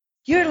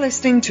You're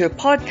listening to a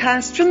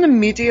podcast from the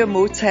Media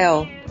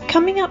Motel.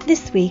 Coming up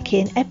this week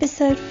in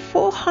episode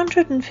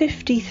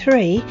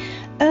 453,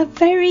 a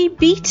very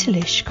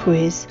Beatles-ish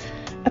quiz.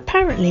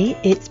 Apparently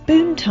it's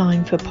boom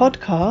time for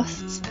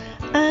podcasts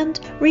and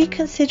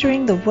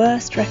reconsidering the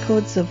worst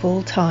records of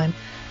all time.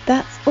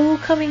 That's all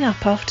coming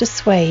up after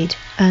Suede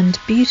and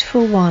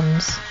Beautiful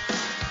Ones.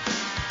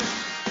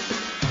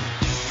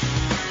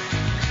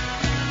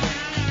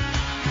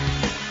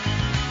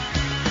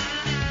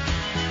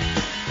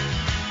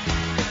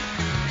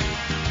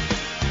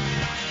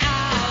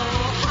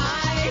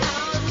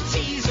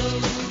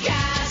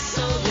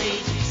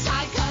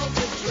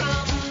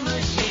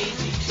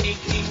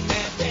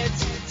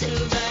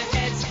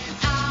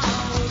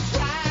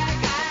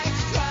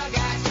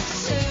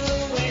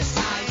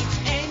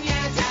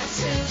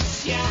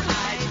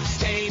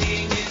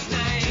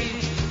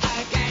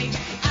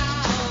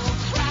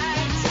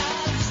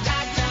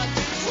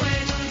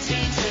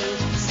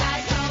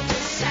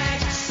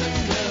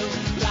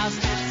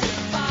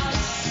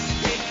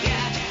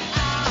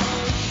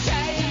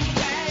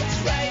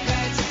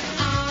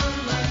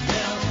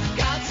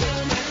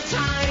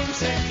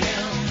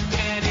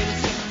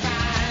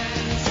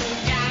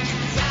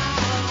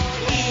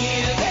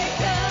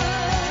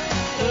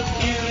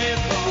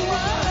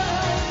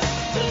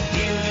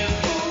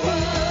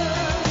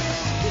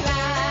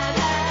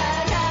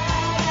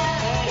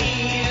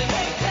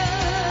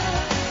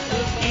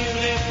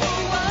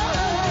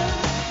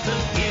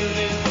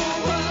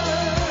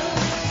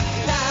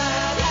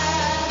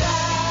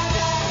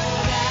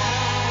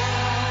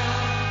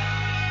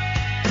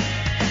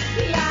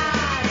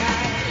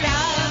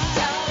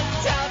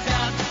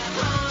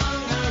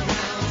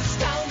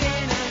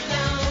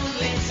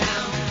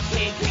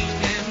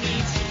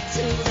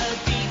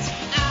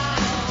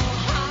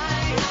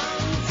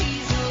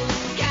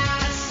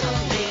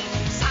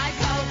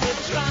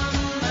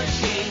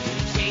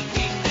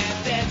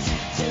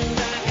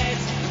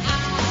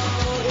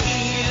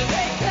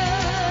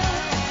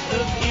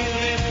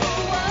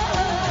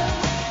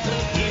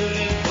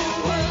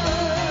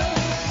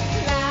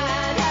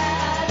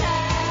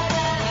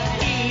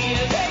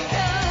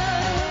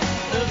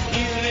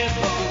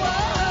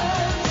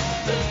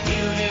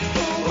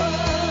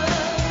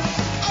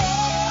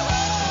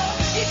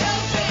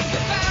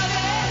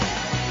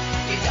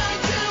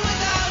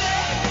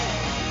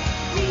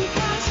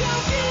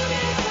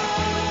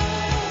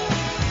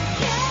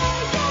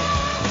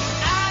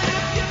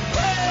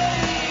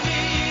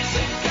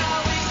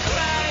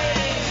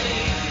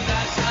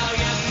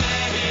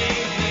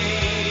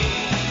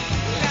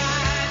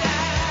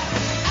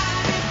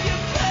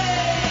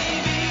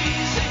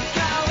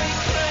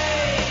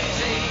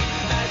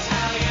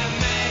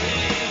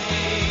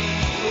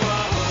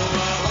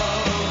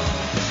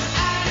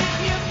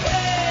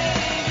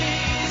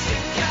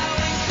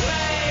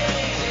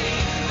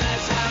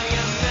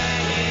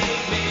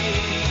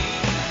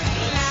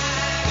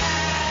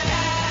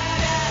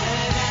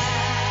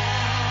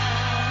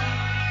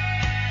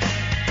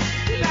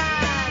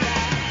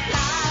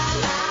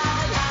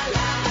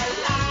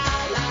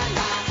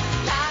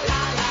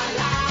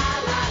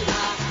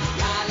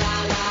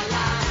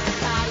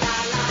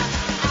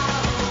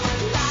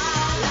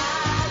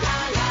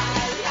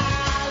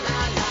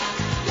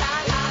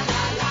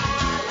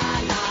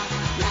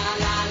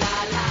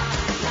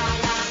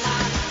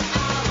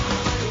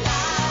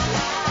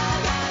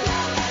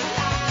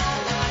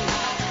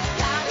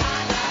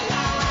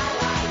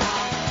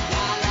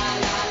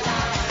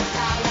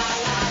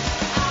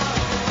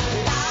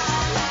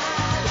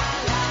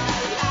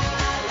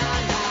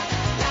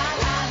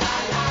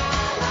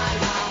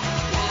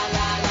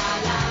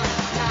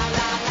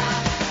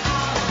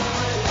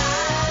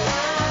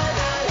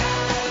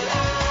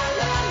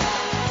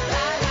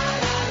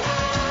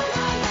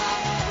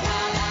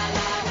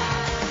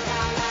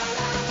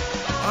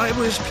 I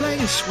was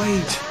playing a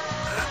Suede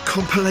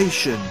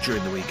compilation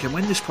during the week, and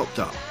when this popped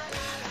up,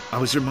 I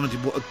was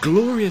reminded what a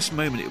glorious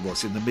moment it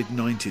was in the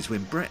mid-90s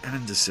when Brett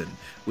Anderson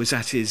was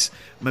at his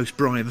most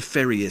Brian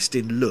Ferryist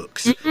in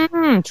looks.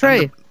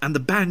 True. And the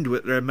band were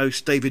their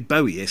most David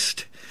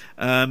Bowieist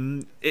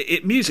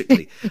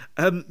musically.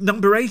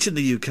 Number 8 in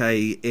the UK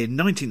in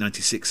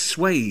 1996,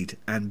 Suede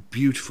and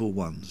Beautiful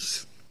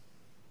Ones.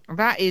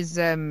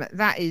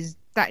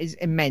 That is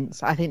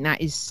immense. I think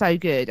that is so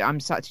good. I'm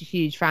such a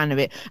huge fan of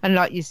it. And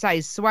like you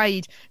say,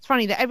 Suede, it's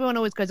funny that everyone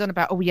always goes on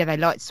about, oh yeah, they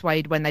liked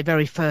Suede when they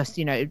very first,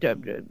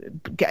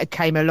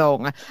 came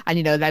along,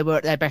 and they were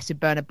at their best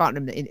with Bernard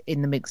Button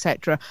in them,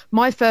 etc.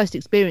 My first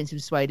experience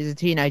of Suede as a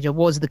teenager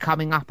was the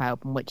Coming Up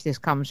album, which this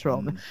comes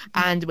from,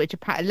 and which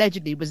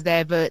allegedly was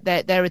their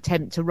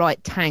attempt to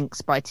write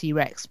Tanks by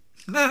T-Rex.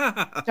 which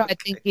I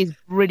think is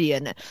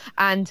brilliant.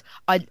 And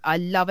I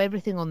love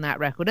everything on that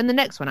record. And the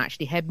next one,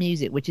 actually, Head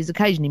Music, which is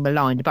occasionally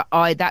maligned, but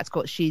that's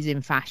got She's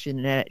in Fashion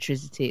and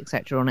Electricity,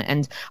 etc. on it.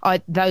 And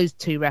those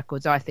two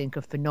records I think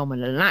are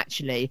phenomenal. And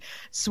actually,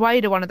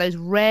 Suede are one of those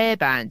rare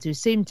bands who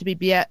seem to be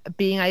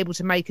being able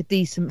to make a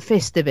decent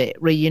fist of it,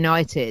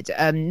 reunited.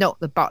 Not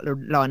the Butler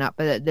lineup,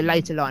 but the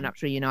later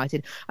lineups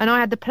reunited. And I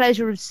had the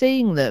pleasure of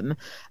seeing them.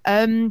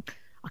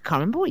 I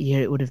can't remember what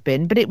year it would have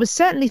been, but it was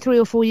certainly 3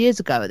 or 4 years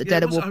ago at the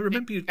Dead of War. I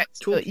remember you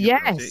talking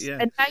about it, yeah.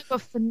 And they were,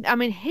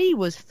 he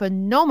was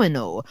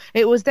phenomenal.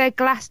 It was their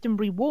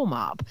Glastonbury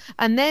warm-up,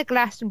 and their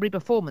Glastonbury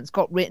performance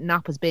got written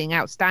up as being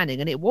outstanding,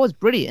 and it was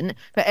brilliant.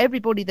 But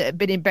everybody that had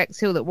been in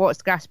Bexhill that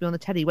watched Glastonbury on the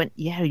telly went,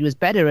 yeah, he was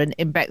better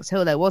in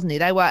Bexhill there, wasn't he?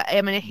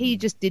 He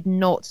just did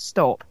not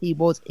stop. He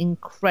was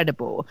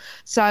incredible.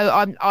 So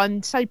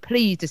I'm so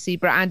pleased to see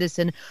Brett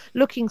Anderson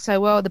looking so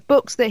well. The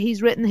books that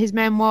he's written, his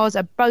memoirs,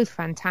 are both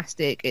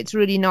fantastic. It's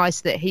really nice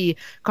that he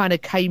kind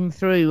of came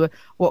through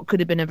what could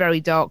have been a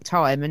very dark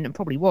time, and it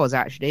probably was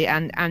actually,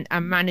 and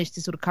managed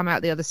to sort of come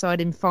out the other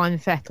side in fine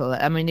fettle.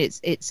 I mean,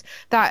 it's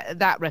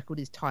that record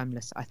is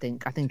timeless. I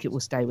think it will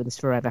stay with us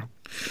forever.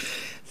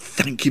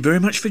 Thank you very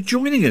much for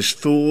joining us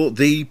for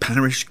the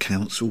Parish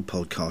Counsel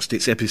podcast.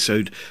 It's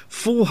episode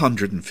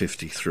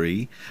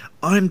 453.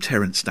 I'm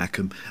Terence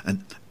Stackham,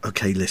 and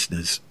okay,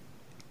 listeners,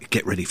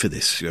 get ready for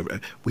this.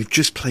 We've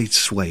just played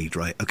Suede,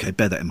 right? Okay,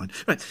 bear that in mind.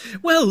 Right.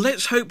 Well,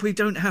 let's hope we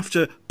don't have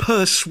to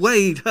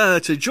persuade her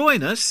to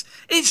join us.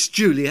 It's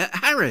Juliet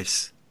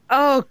Harris.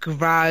 Oh,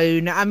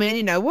 groan. I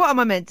mean, what am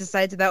I meant to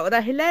say to that?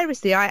 Although,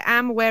 hilariously, I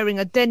am wearing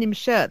a denim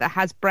shirt that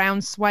has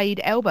brown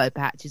suede elbow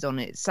patches on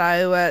it.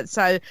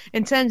 So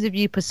in terms of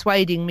you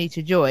persuading me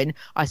to join,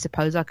 I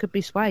suppose I could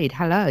be swayed.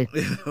 Hello.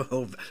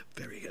 Oh,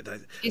 very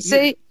good. You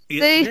see?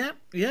 Yeah.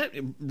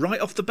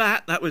 Right off the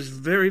bat, that was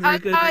very, very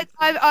good.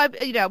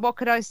 What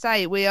could I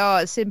say? We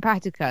are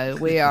simpatico.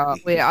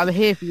 I'm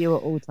here for you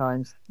at all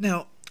times.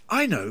 Now,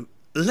 I know.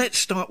 Let's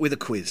start with a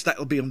quiz.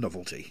 That'll be a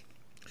novelty.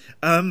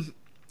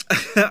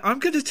 I'm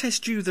going to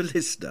test you, the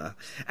listener,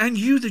 and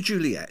you, the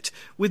Juliet,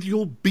 with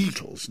your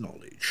Beatles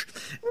knowledge.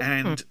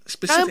 And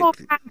specifically, no more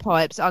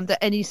panpipes under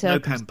any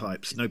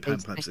circumstances. No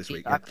panpipes this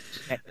week. Yeah.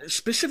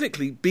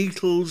 Specifically,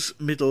 Beatles'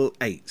 middle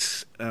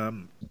eights.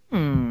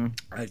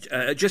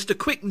 Just a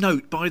quick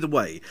note, by the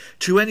way,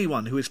 to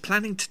anyone who is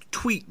planning to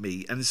tweet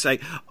me and say,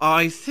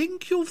 I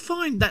think you'll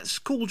find that's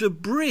called a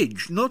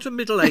bridge, not a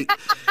middle eight.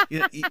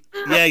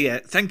 Yeah.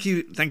 Thank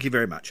you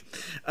very much.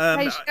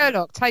 Hey,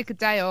 Sherlock, take a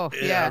day off.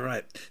 Yeah,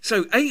 right.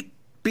 So 8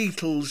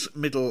 Beatles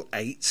middle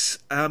eights.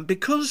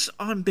 Because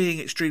I'm being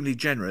extremely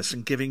generous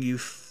and giving you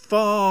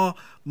far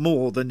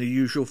more than the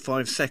usual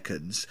 5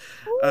 seconds,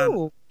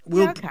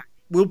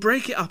 we'll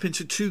break it up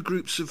into 2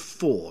 groups of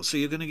 4. So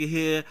you're going to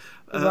hear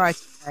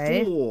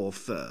 4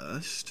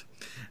 first.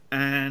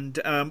 And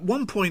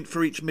 1 point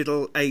for each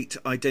middle 8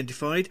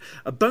 identified.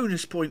 A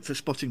bonus point for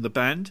spotting the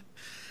band.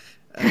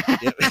 I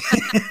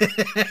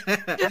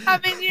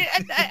mean,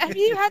 have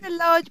you had a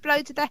large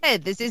blow to the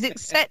head? This is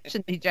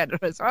exceptionally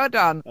generous. Well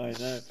done. I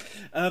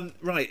know.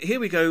 Right, here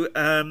we go.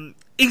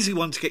 Easy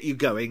one to get you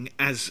going,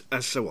 as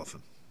so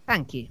often.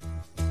 Thank you.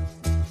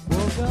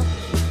 Woke up,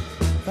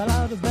 fell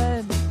out of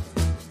bed,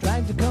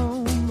 dragged a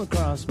comb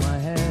across my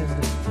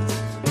head,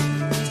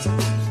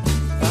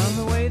 found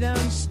my way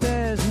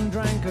downstairs and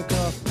drank a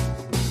cup,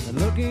 and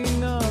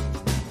looking up,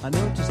 I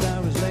noticed I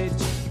was late.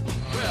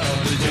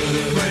 Well, the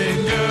Juliet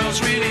Brain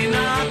girls really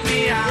knocked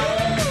me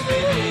out.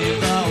 They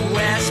leave the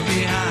West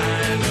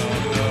behind.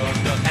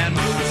 And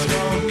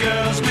Moscow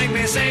girls make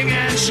me sing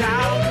and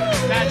shout.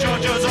 That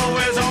Georgia's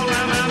always on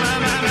my mind.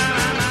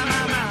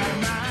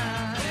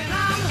 When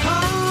I'm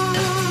home,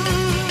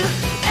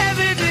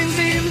 everything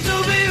seems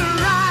to be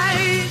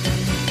right.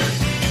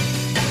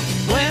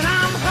 When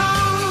I'm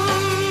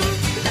home,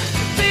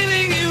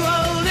 feeling you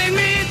holding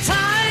me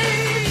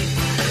tight.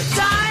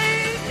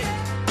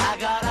 I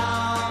got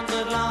arms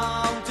that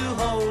long to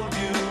hold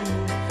you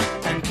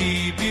and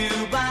keep you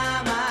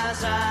by my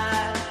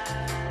side.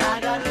 I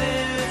got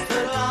lips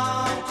that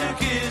long to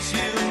kiss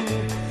you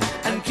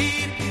and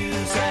keep you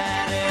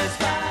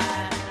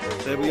satisfied.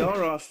 There we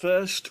are, our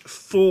first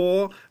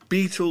 4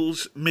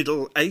 Beatles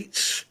middle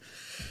eights.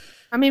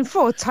 I mean,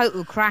 4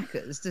 total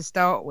crackers to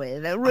start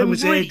with. I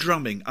was air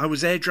drumming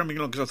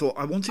along because I thought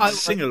I wanted to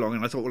sing along,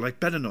 and I thought, well, I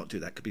better not do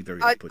that. Could be very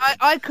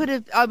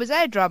off-putting. I was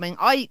air drumming.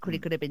 I equally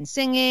could have been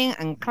singing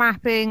and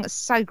clapping.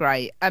 So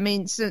great.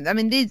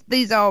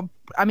 These are.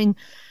 I mean,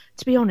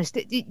 to be honest,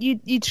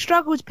 you'd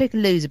struggle to pick a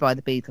loser by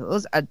the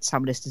Beatles.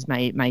 Some listeners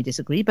may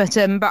disagree, but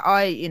I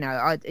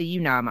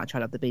how much I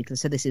love the Beatles,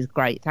 so this is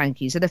great.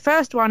 Thank you. So the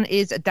first one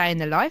is A Day in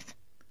the Life.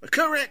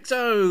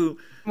 Correcto.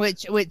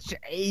 Which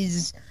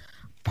is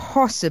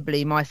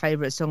possibly my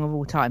favourite song of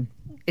all time.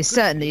 It's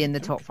certainly in the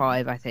top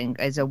 5, I think.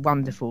 It's a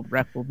wonderful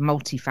record,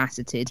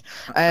 multifaceted.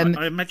 I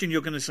imagine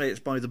you're going to say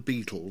it's by the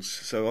Beatles,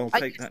 so I'll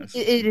take that.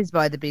 It is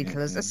by the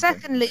Beatles.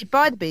 Secondly,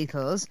 by the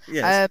Beatles.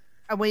 Yes.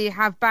 And we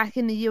have back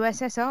in the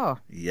USSR.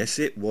 Yes,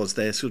 it was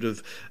their sort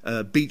of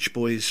Beach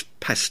Boys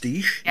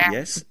pastiche. Yeah.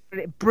 Yes.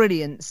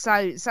 Brilliant.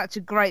 Such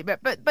a great,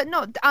 but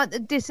not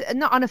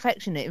not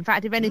unaffectionate. In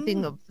fact, if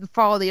anything,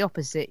 far the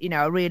opposite.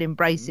 A real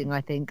embracing,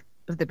 I think,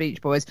 of the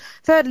Beach Boys.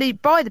 Thirdly,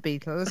 by the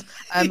Beatles,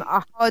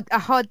 a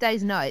Hard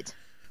Day's Night.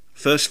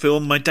 First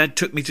film, my dad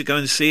took me to go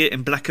and see it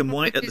in black and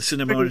white at the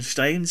cinema in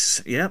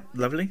Staines. Yeah,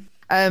 lovely.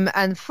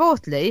 And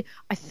fourthly,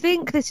 I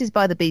think this is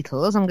by the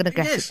Beatles. I'm going to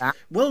guess at that.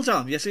 Well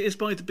done. Yes, it is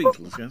by the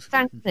Beatles. Yes.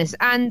 Thank goodness.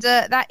 And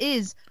that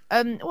is,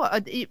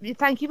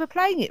 thank you for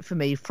playing it for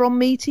me, From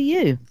Me to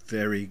You.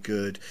 Very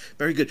good.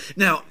 Very good.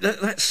 Now,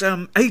 that's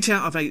 8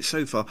 out of 8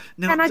 so far.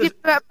 Now, Can I give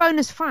a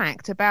bonus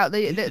fact about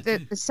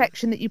the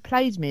section that you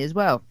played me as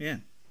well? Yeah.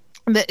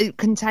 That it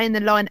contained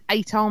the line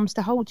 8 arms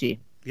to hold you.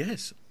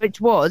 Yes.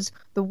 Which was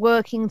the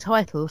working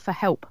title for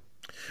Help.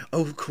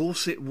 Oh, of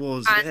course it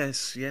was. And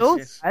yes.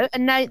 Also,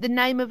 the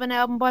name of an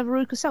album by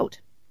Veruca Salt.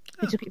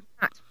 Who took it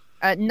from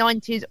that.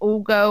 90s all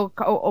girl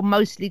or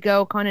mostly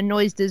girl kind of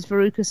noised as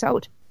Veruca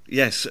Salt.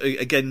 Yes,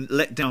 again,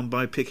 let down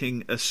by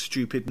picking a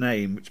stupid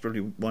name, which is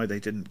probably why they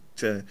didn't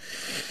make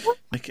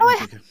it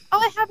bigger.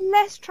 I have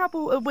less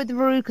trouble with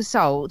Veruca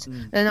Salt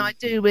than I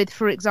do with,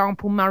 for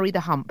example, Murray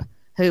the Hump.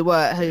 And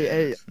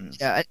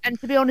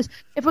to be honest,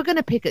 if we're going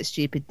to pick at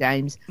stupid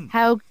names,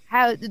 how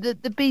the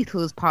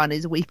Beatles pun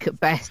is weak at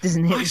best,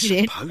 isn't it? I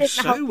suppose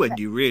so, when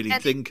you really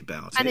think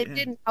about it. And it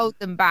didn't hold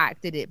them back,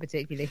 did it,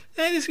 particularly?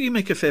 Yeah, you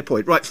make a fair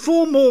point. Right,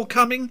 4 more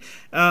coming.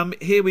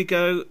 Here we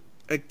go.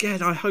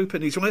 Again, I hope it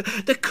needs one.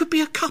 There could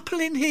be a couple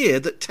in here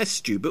that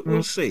test you, but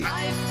we'll see.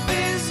 Life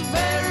is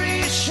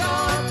very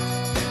short,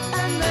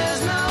 and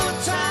there's no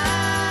time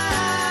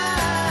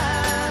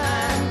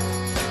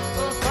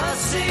for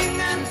fussing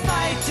and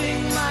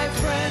fighting, my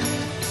friend.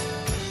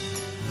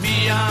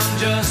 Me, I'm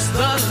just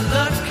the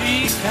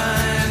lucky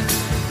kind.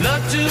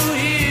 Love to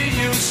hear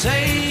you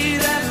say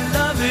that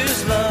love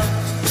is love,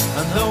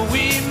 and though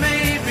we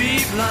may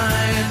be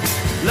blind,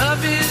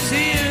 love is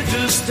here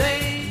to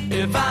stay.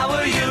 If I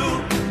were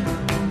you,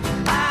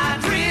 I'd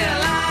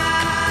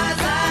realize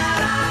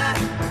that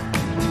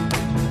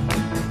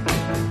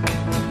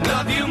I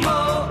love you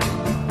more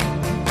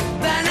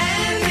than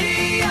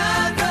any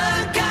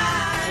other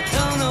guy.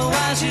 Don't know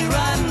why she's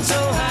riding so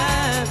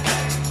high.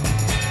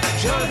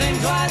 Sure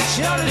think twice,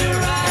 sure to do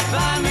right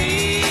by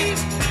me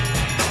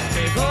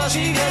before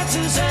she gets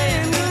to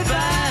saying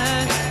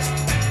goodbye.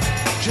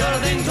 Sure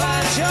think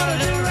twice, sure to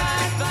do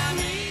right by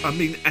me. I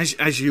mean,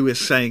 as you were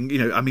saying,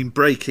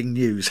 breaking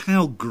news,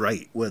 how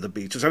great were the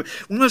Beatles?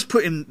 When I was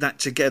putting that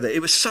together,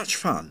 it was such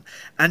fun.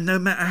 And no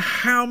matter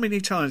how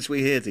many times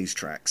we hear these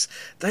tracks,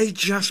 they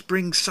just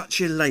bring such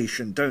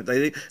elation, don't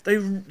they? They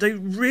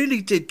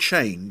really did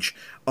change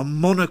a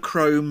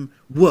monochrome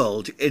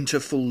world into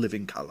full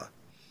living colour.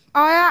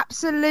 I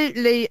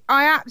absolutely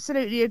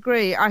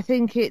agree. I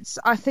think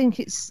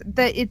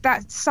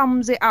that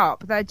sums it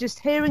up. They're just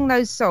hearing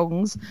those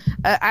songs.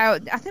 I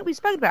think we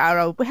spoke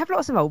about we have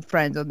lots of old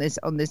friends on this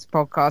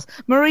podcast.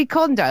 Marie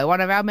Kondo,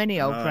 one of our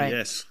many old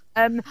friends.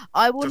 Yes.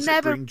 Does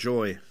it bring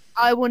joy?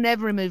 I will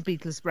never remove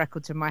Beatles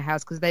records from my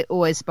house because they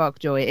always spark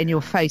joy. In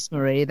your face,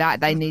 Marie.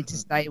 That they need to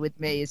stay with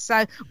me.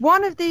 So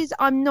one of these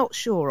I'm not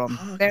sure on.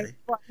 Okay.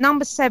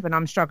 Number 7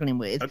 I'm struggling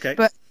with. Okay.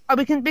 But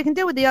we can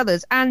deal with the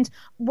others, and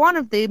one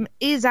of them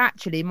is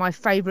actually my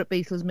favourite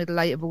Beatles middle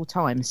 8 of all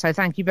time. So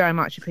thank you very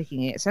much for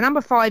picking it. So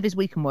number 5 is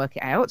We Can Work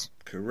It Out.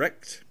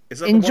 Correct. Is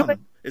that the one?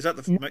 Is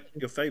that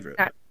your favourite?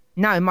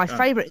 No, my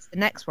favourite is the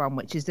next one,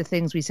 which is The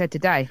Things We Said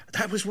Today.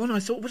 That was one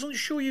I wasn't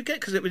sure you'd get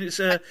because it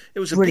was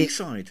a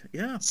B-side.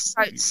 Yeah.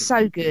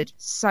 So good.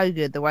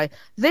 The way.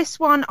 This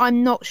one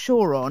I'm not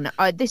sure on.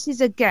 This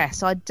is a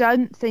guess. I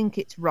don't think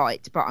it's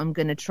right, but I'm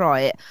going to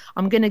try it.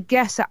 I'm going to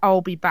guess that I'll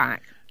Be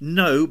Back.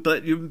 No,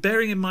 but you're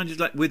bearing in mind,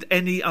 like with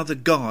any other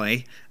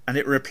guy, and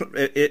it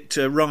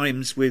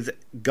rhymes with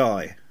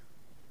guy.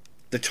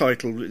 The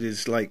title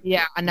is like...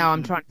 Yeah, I know,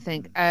 I'm trying to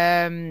think.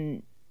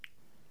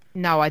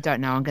 No, I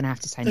don't know. I'm going to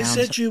have to say no. They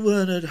said you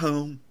weren't at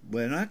home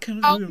when I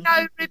can... Oh,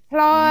 No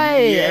Reply.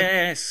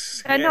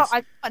 Yes. Not.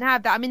 I can't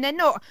have that. I mean, they're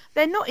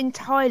not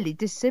entirely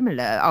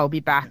dissimilar. I'll Be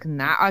Back and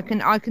that.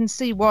 I can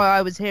see why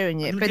I was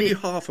hearing it. I'm going to give you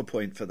half a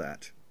point for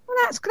that. Well,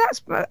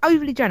 that's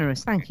overly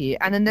generous. Thank you.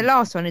 And then the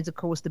last one is, of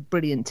course, the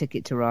brilliant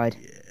Ticket to Ride.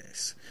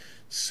 Yes.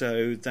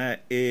 So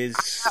that is...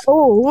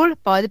 all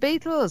by the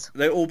Beatles.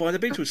 They're all by the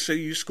Beatles. So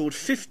you scored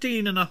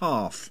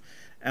 15.5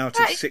 out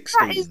of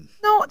 16. That is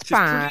not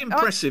bad. Pretty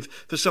impressive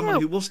for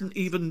someone who wasn't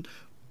even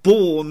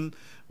born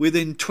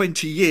within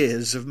 20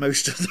 years of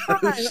most of those.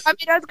 I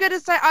mean, I was going to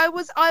say I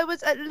was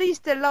at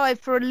least alive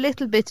for a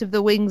little bit of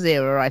the Wings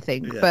era, I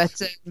think.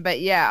 Yes. But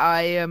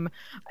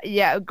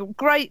yeah,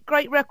 great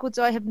records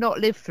I have not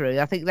lived through.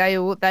 I think they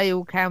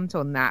all count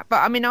on that.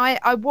 But I mean, I'm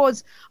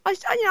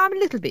a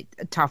little bit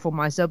tough on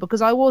myself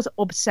because I was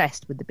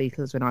obsessed with the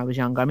Beatles when I was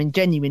younger. I mean,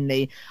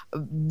 genuinely,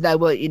 they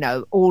were,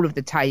 all of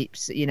the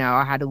tapes,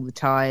 I had all the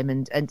time,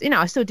 and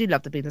I still do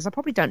love the Beatles. I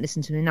probably don't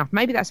listen to them enough.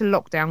 Maybe that's a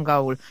lockdown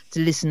goal, to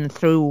listen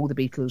through all the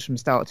Beatles Beatles from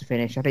start to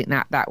finish. I think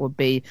that would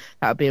be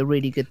a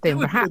really good thing.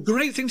 That would be a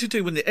great thing to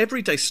do when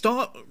every day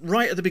start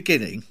right at the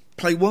beginning.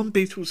 Play one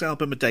Beatles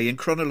album a day in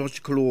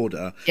chronological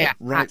order,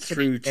 right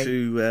absolutely.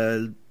 through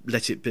to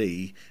Let It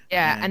Be.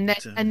 Yeah,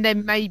 and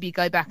then maybe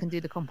go back and do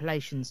the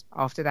compilations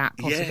after that.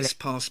 Possibly. Yes,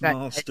 past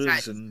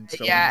masters and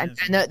so on.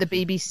 And at the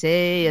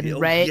BBC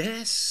and Red.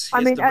 Yes,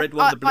 the red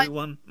one, the blue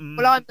one.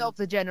 Well, I'm of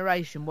the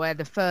generation where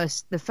the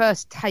first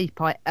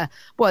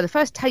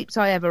tapes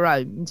I ever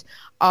owned,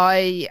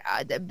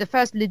 the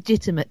first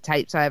legitimate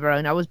tapes I ever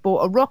owned, I was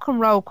bought a rock and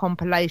roll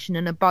compilation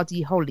and a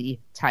Buddy Holly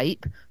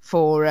tape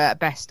for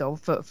best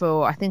of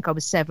for I think I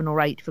was 7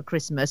 or 8 for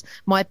Christmas.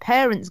 My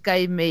parents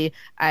gave me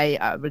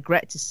I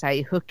regret to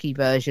say hooky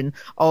version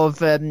of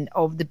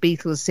the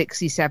Beatles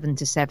 67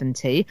 to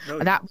 70.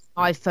 And that was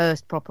my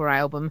first proper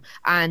album,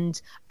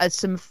 and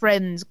some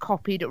friends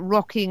copied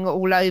Rocking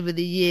All Over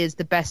the Years,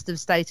 the Best of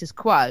Status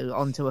Quo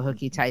onto a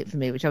hooky tape for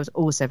me, which I was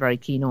also very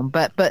keen on.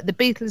 But the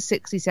Beatles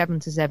 67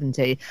 to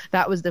 70,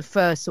 that was the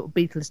first sort of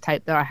Beatles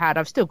tape that I had.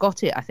 I've still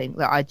got it, I think,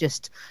 that I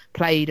just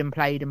played and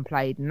played and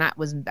played,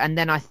 and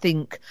then I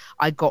think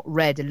I got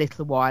Red a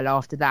little while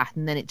after that,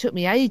 and then it took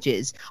me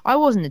ages. I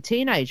wasn't a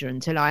teenager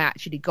until I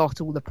actually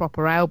got all the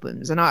proper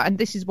albums, and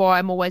this is why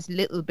I'm always a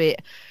little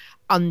bit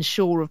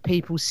unsure of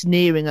people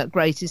sneering at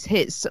greatest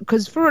hits,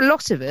 because for a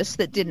lot of us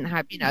that didn't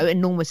have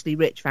enormously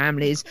rich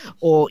families,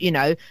 or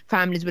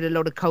families with a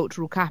lot of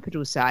cultural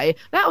capital, say,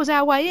 that was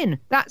our way in.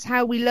 That's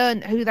how we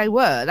learned who they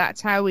were.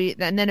 That's how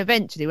and then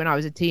eventually when I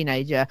was a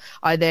teenager,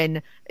 I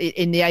then,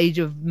 in the age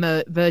of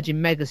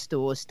Virgin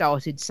Megastores,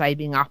 started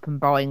saving up and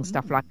buying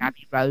stuff like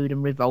Abbey Road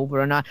and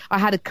Revolver, and I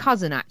had a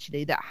cousin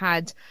actually that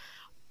had,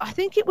 I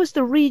think it was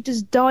the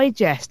Reader's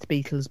Digest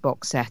Beatles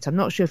box set. I'm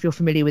not sure if you're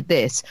familiar with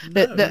this.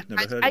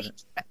 It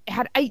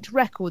had 8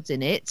 records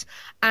in it,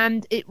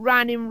 and it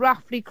ran in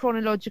roughly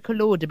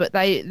chronological order, but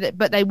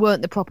they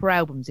weren't the proper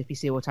albums, if you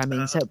see what I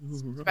mean. So it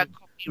was a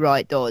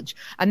copyright dodge,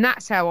 and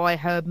that's how I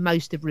heard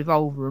most of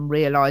Revolver and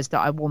realised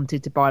that I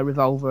wanted to buy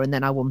Revolver, and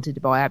then I wanted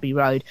to buy Abbey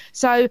Road.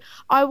 So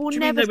I will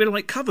never. Mean they were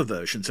like cover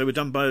versions? They were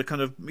done by a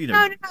kind of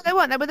No, they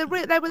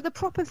weren't. They were the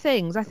proper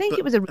things. I think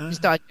it was a Reader's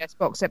Digest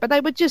box set, but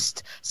they were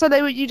just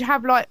you'd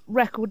have like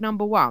record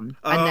number 1.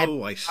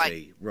 And I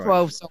see. Right.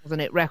 12 songs on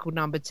it, record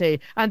number 2,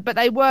 but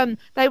they were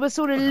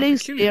sort of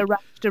loosely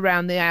wrapped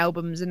around the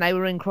albums, and they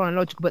were in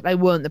chronological, but they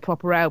weren't the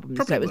proper albums.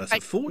 Probably so it was worth a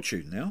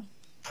fortune now.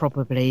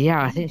 Probably,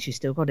 yeah. I think she's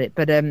still got it,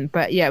 but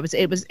yeah,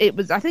 it was.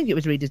 I think it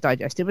was Reader's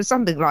Digest. It was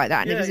something like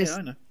that, and it was this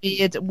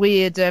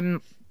weird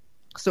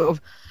sort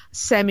of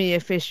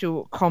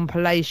semi-official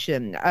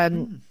compilation.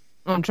 I'm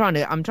trying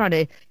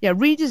to. Yeah,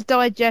 Reader's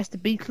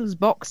Digest Beatles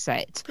box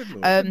set.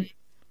 I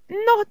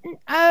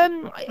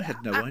had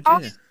no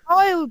idea.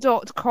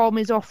 File.com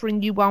is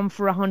offering you one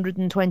for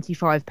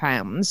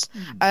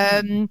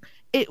 £125.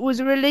 It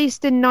was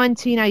released in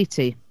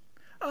 1980.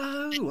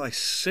 Oh, I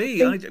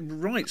see.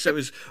 Right, so it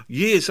was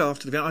years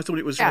after the event. I thought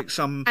it was like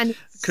some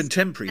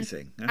contemporary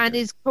thing. Okay. And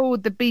it's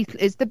called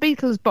It's the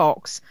Beatles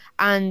box,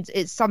 and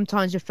it's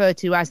sometimes referred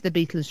to as the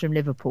Beatles from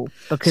Liverpool.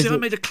 Because I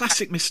made a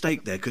classic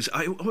mistake there, because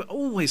I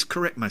always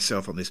correct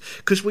myself on this,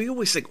 because we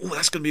always think,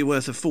 that's going to be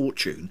worth a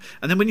fortune.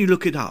 And then when you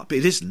look it up,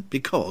 it isn't,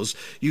 because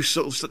you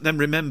sort of then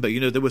remember,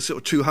 there were sort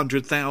of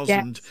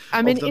 200,000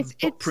 of them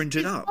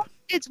printed up.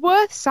 It's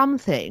worth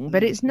something,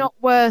 but it's not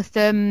worth.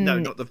 No,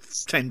 not the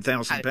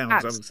 £10,000.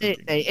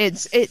 Absolutely,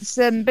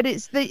 but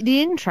it's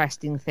the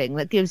interesting thing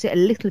that gives it a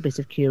little bit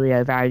of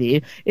curio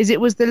value is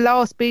it was the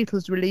last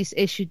Beatles release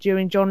issued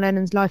during John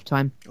Lennon's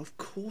lifetime. Of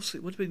course,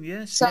 it would have been.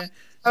 Yes, so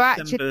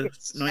actually,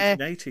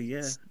 1980.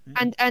 Yeah.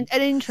 And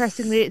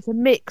interestingly, it's a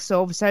mix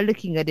of. So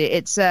looking at it,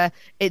 it's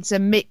a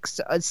mix.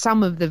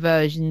 Some of the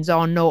versions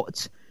are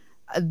not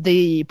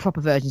the proper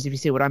versions, if you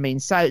see what I mean.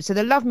 So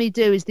the Love Me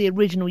Do is the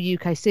original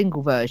UK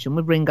single version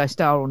with Ringo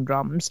Starr on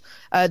drums.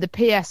 The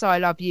PS I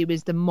Love You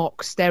is the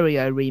mock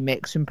stereo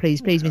remix from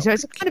Please Please Me. So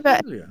it's kind of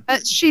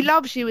She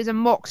Loves You is a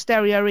mock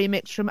stereo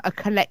remix from a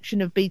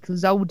collection of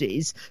Beatles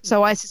oldies.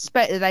 So I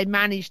suspect that they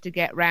managed to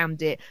get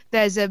round it.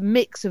 There's a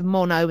mix of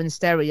mono and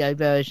stereo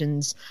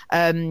versions.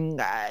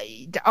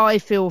 I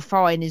Feel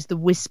Fine is the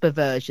Whisper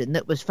version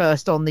that was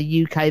first on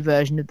the UK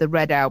version of the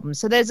Red album.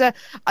 So there's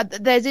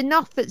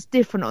enough that's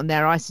different on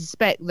there. I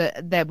suspect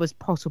that there was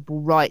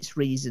possible rights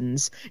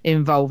reasons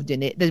involved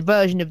in it. The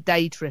version of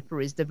Day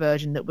Tripper is the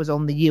version that was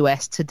on the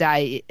US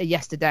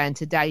Yesterday and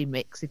Today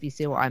mix, if you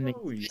see what I mean.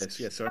 Oh, yes,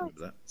 I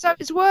remember that. So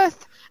it's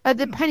worth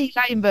the Penny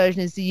Lane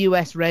version is the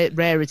US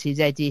rarities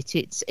edit.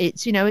 It's a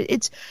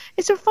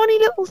funny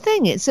little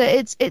thing. It's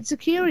a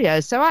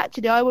curio. So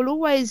actually, I'll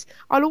always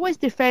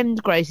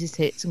defend greatest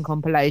hits and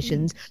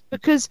compilations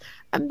because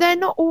they're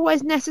not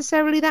always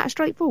necessarily that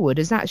straightforward,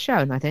 as that's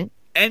shown, I think.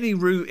 Any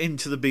route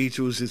into the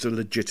Beatles is a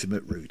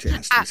legitimate route, it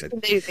has to be said.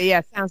 Absolutely,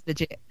 yeah, sounds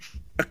legit.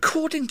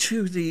 According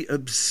to the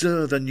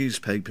Observer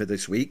newspaper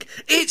this week,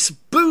 it's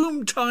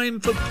boom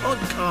time for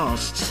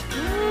podcasts.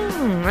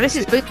 Well, this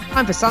is boom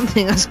time for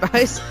something, I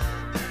suppose.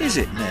 Is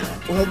it now?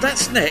 Well,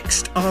 that's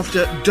next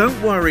after Don't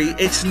Worry,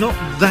 It's Not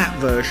That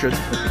Version,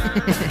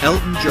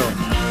 Elton John.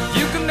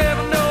 You can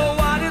never know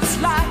what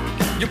it's like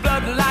Your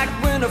blood like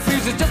winter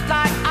freezes just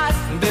like ice,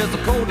 and there's a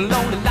cold and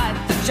lonely light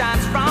that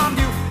shines from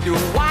you. You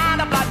wind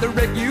up like the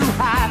wreck you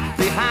hide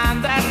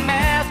behind that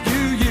mask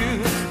you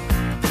use.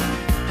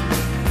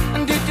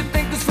 And did you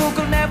think this fool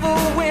could never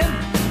win?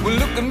 Well,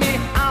 look at me,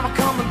 I'm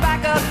coming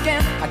back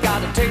again. I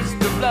got a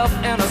taste of love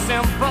in a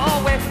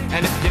simple way,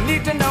 and if you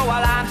need to know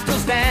while I'm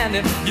still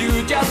standing, you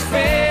just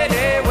fade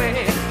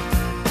away.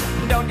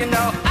 Don't you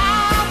know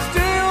I'm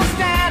still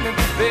standing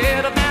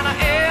better than I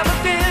ever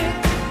did,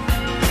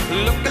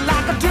 looking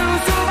like a true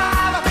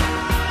survivor,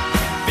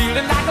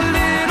 feeling like a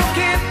little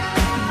kid.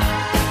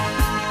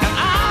 And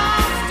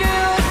I'm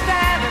still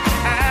standing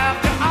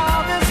after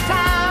all this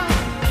time,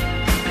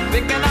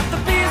 picking up the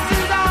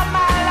pieces of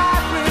my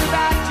life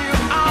without you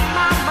on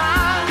my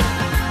mind.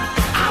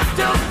 I'm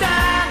still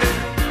standing.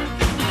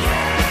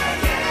 Yeah,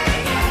 yeah,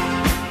 yeah.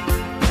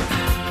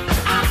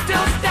 I'm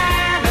still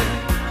standing.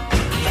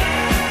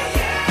 Yeah,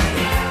 yeah,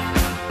 yeah.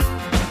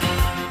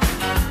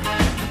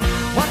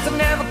 Once I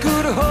never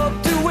could have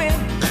hoped to win.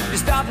 You're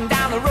starting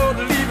down the road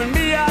and leaving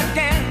me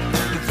again.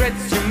 The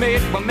threats you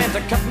made were meant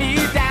to cut me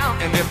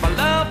down, and if my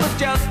love was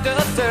just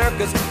a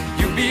circus,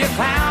 you'd be a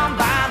clown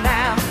by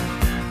now.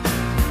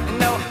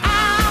 No,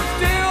 I'm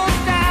still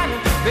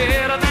standing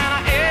better than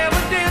I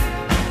ever did,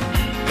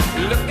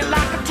 looking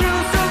like a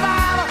true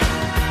survivor,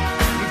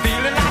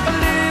 feeling like a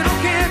little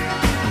kid.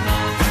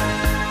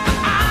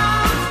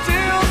 I'm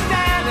still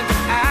standing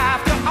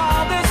after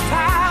all this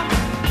time,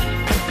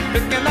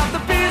 picking up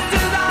the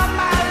pieces of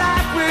my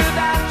life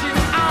without you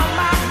on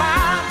my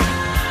mind.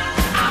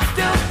 I'm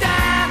still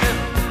standing.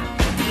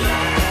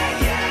 Yeah,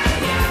 yeah,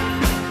 yeah.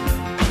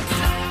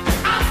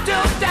 I'm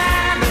still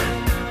standing.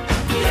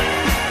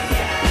 Yeah,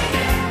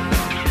 yeah,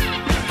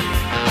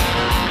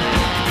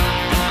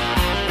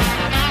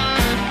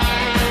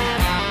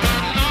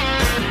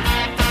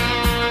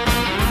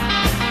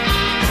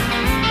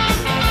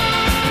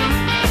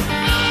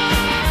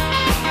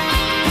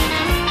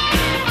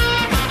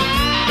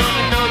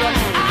 know that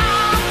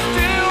I'm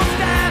still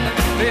standing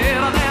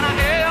better than I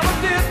ever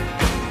did,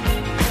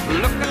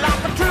 looking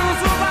like a true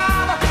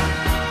survivor,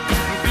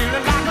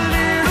 feeling like a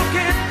little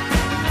kid.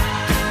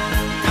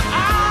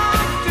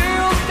 I'm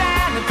still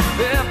standing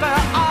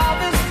after all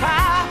this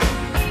time,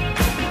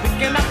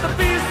 picking up the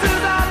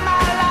pieces of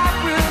my life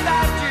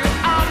without you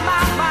on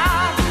my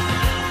mind.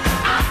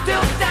 I'm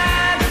still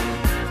standing.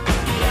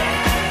 Yeah,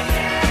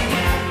 yeah,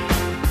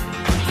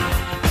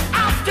 yeah.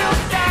 I'm still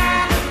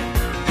standing.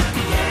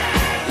 Yeah,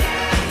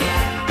 yeah,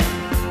 yeah.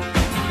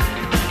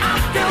 I'm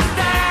still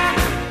standing.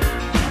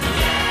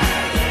 Yeah, yeah, yeah.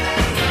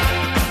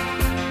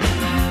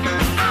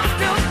 I'm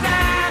still standing.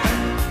 Yeah,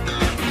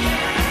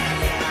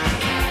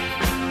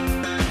 yeah,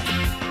 yeah.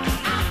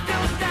 I'm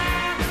still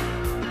standing.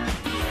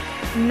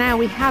 Now,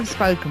 we have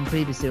spoken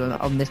previously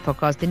on this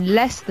podcast in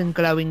less than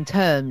glowing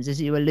terms, as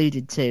you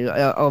alluded to,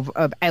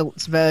 of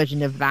Elt's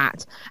version of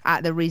that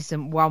at the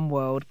recent One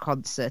World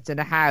concert, and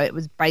how it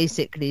was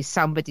basically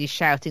somebody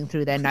shouting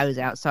through their nose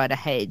outside a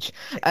hedge,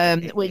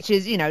 which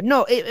is,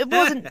 not it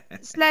wasn't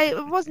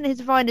it wasn't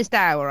his finest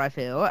hour, I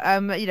feel.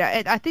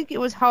 I think it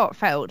was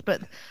heartfelt,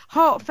 but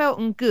heartfelt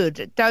and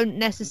good don't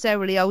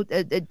necessarily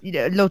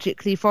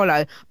logically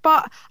follow.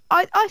 But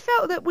I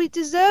felt that we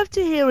deserved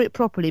to hear it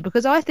properly,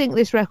 because I think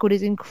this record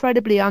is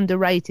incredibly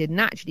underrated,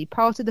 and actually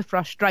part of the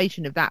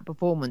frustration of that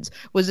performance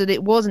was that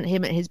it wasn't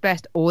him at his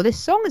best, or this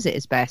song is at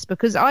its best,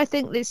 because I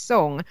think this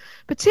song,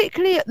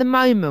 particularly at the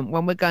moment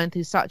when we're going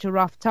through such a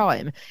rough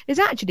time, is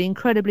actually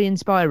incredibly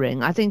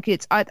inspiring. I think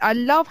I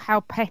love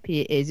how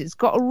peppy it is. It's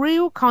got a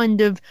real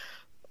kind of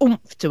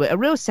oomph to it, a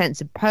real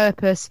sense of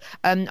purpose.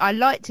 I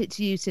liked its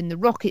use in the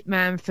Rocket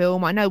Man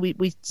film. I know we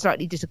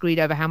slightly disagreed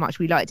over how much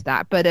we liked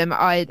that, but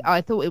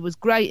I thought it was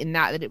great in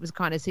that it was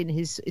kind of seen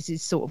his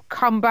sort of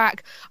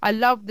comeback. I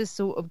love the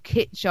sort of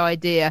kitsch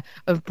idea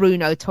of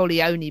Bruno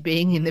Toglioni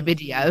being in the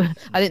video.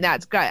 I think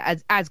that's great,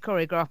 as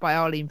choreographed by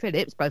Arlene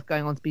Phillips, both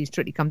going on to be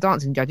Strictly Come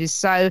Dancing judges.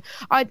 So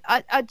I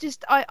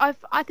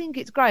think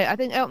it's great. I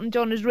think Elton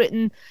John has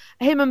written,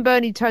 him and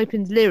Bernie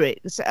Taupin's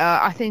lyrics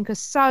I think are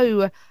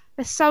so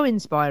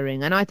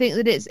inspiring, and I think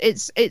that it's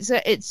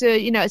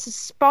a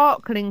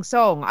sparkling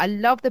song. I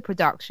love the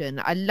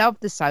production, I love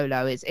the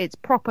solo. It's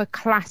proper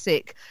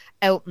classic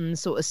Elton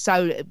sort of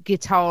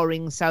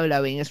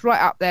soloing. It's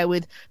right up there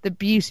with the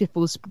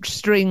beautiful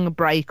string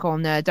break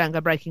on Don't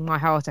Go Breaking My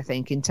Heart, I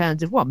think, in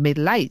terms of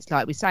middle eights,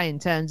 like we say, in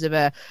terms of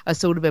a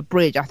sort of a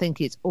bridge. I think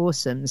it's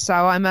awesome. So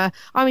I'm a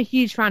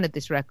huge fan of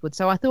this record,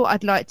 so I thought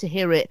I'd like to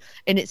hear it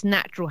in its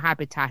natural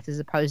habitat as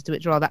opposed to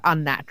its rather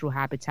unnatural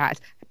habitat,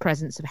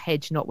 presence of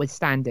hedge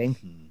notwithstanding.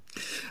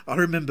 I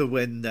remember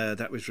when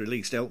that was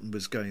released, Elton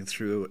was going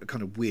through a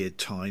kind of weird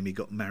time. He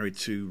got married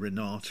to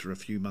Renata a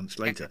few months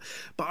later.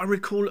 But I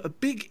recall a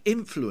big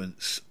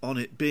influence on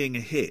it being a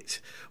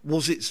hit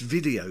was its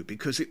video,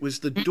 because it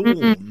was the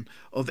dawn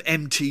of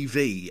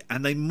MTV,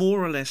 and they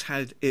more or less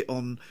had it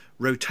on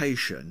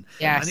rotation.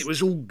 Yes. And it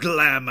was all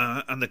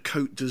glamour and the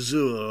Côte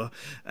d'Azur,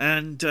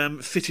 and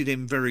fitted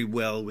in very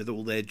well with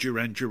all their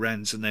Duran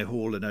Durans and their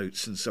Hall &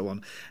 Oates and so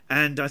on.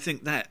 And I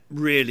think that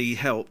really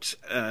helped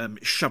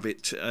shove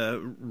it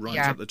right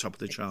up the top of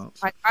the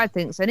charts. I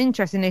think so. And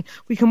interestingly,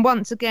 we can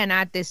once again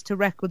add this to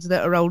records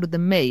that are older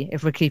than me,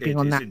 if we're keeping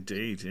on that.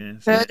 Indeed,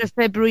 yes. 3rd of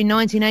February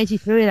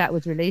 1983 that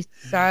was released.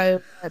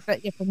 So,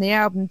 but yeah, from the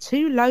album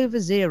Too Low for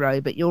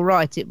Zero. But you're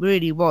right, it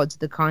really was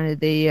the kind of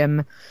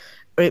the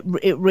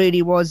it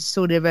really was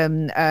sort of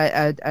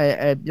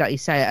like you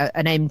say,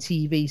 an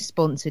MTV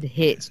sponsored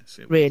hit. Yes,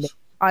 really. was.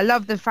 I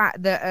love the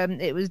fact that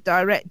it was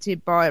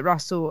directed by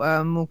Russell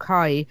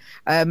Mulcahy,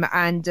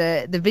 and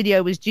the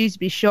video was due to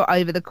be shot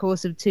over the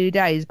course of 2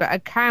 days, but a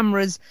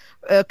camera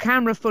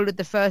full of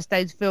the first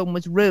day's film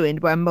was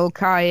ruined when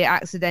Mulcahy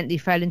accidentally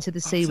fell into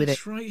the sea with it.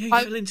 That's right, he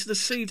fell into the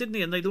sea, didn't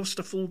he? And they lost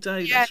a full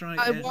day. Yeah, That's right.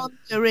 I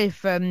wonder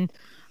if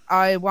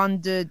I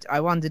wondered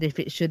if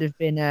it should have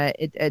been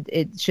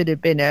it should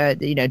have been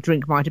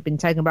drink might have been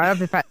taken. But I love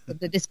the fact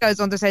that this goes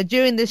on to say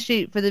during the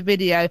shoot for the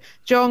video,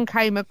 John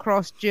came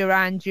across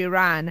Duran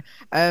Duran.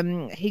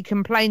 He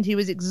complained he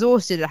was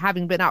exhausted at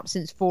having been up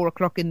since 4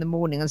 o'clock in the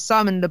morning, and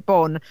Simon Le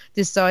Bon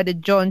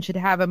decided John should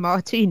have a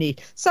martini.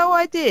 So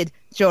I did.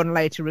 John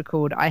later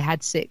recalled, I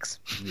had 6.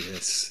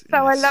 Yes. So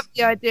I love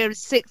the idea of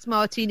 6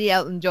 martini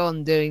Elton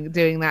John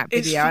doing that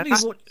video.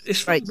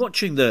 It's funny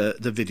watching the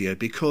video,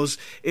 because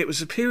it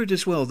was a period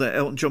as well that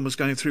Elton John was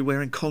going through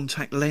wearing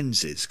contact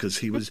lenses, because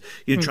he was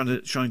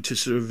trying to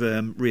sort of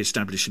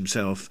re-establish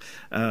himself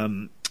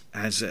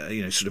as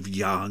sort of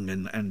young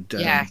and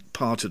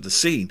part of the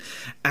scene,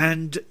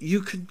 and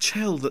you can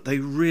tell that they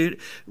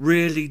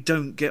really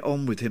don't get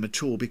on with him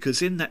at all,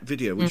 because in that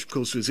video, which of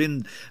course was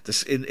in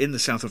the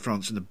south of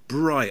France in the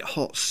bright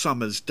hot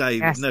summer's day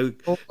with no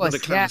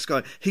cloud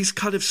sky, he's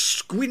kind of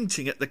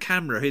squinting at the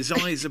camera, his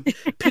eyes are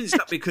pinched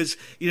up because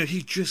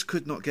he just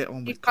could not get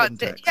on with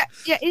contacts.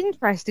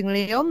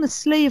 Interestingly, on the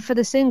sleeve for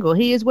the single,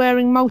 he is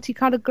wearing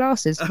multicoloured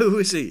glasses. Oh,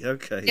 is he?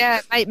 Okay.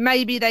 Yeah,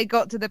 maybe they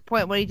got to the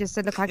point where he just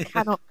said, look, I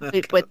cannot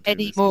it with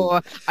any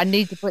more. I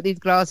need to put these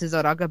glasses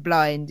on. I go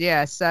blind.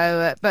 Yeah.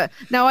 So, but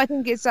no, I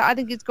think it's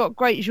got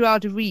great joie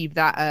de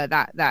vivre,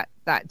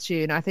 that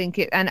tune. I think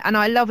it, and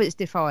I love its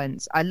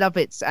defiance. I love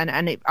its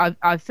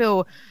I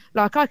feel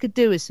like I could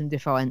do with some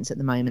defiance at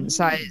the moment.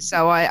 So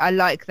I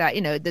like that.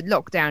 The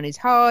lockdown is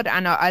hard,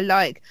 and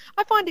I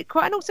find it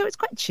quite, and also it's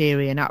quite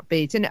cheery and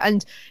upbeat.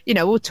 And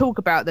we'll talk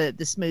about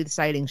the smooth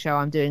sailing show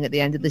I'm doing at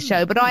the end of the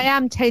show. But I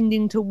am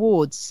tending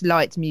towards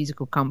slight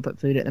musical comfort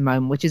food at the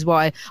moment, which is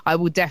why I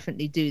will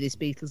definitely do this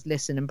Beatles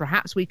listen, and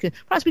perhaps we could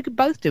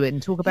both do it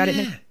and talk about it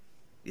next.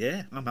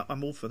 Yeah,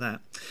 I'm all for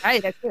that. Hey,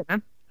 that's good,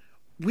 man.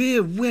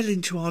 We're well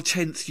into our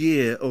 10th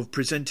year of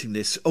presenting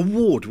this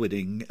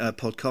award-winning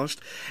podcast,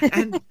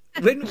 and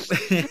we're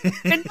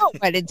not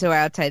well into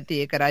our 10th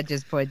year, can I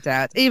just point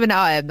out? Even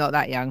I am not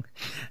that young.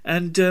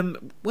 And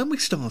when we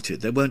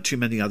started, there weren't too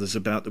many others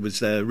about. There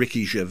was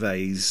Ricky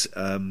Gervais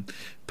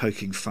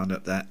poking fun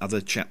at that other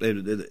chap.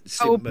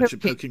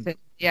 Pilkington.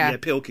 Yeah,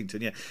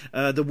 Pilkington,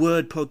 yeah. The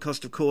Word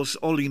podcast, of course,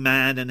 Ollie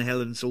Mann and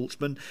Helen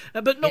Saltzman.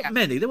 But not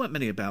many. There weren't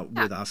many about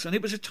with us. And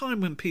it was a time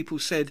when people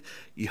said,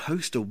 you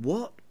host a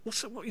what?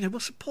 What's a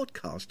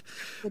podcast?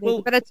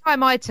 Well, by the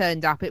time I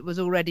turned up, it was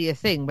already a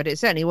thing, but it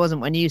certainly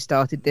wasn't when you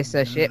started this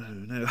shit.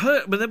 No.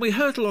 But then we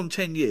hurtle on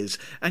 10 years,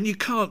 and you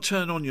can't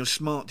turn on your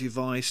smart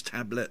device,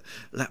 tablet,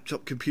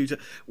 laptop, computer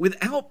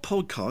without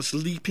podcasts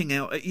leaping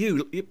out at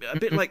you, a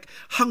bit like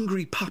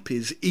hungry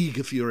puppies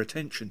eager for your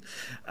attention.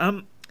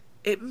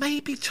 It may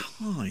be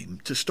time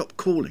to stop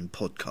calling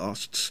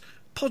podcasts,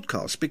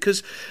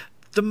 because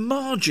the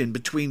margin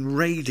between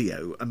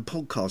radio and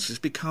podcasts has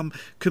become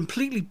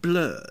completely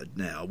blurred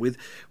now, with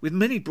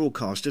many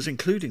broadcasters,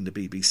 including the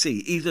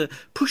BBC, either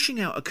pushing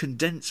out a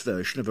condensed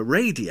version of a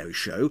radio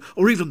show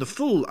or even the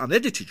full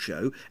unedited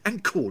show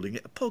and calling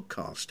it a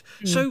podcast.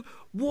 So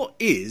what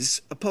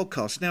is a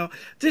podcast? Now,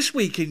 this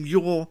week in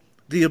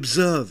The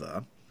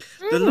Observer,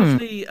 the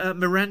lovely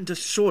Miranda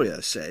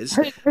Sawyer says,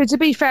 who, to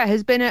be fair,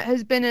 has been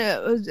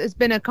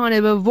a kind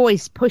of a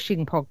voice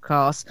pushing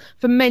podcast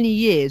for many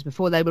years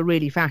before they were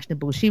really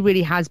fashionable. She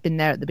really has been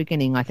there at the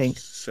beginning, I think.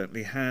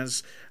 Certainly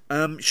has.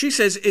 She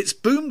says it's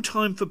boom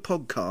time for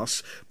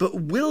podcasts, but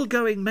will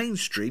going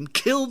mainstream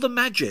kill the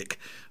magic?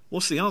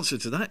 What's the answer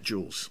to that,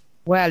 Jules?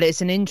 Well, it's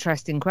an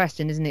interesting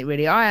question, isn't it,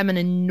 really? I am an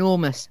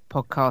enormous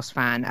podcast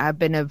fan. I've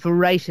been a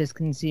voracious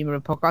consumer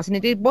of podcasts, and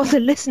indeed was a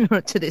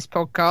listener to this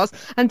podcast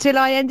until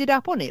I ended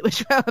up on it,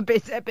 which felt a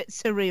bit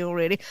surreal,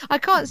 really. I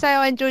can't say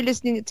I enjoy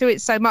listening to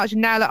it so much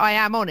now that I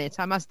am on it,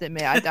 I must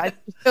admit. I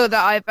feel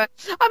that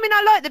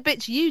I like the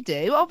bits you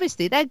do.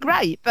 Obviously, they're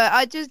great, but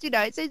I just,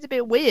 it seems a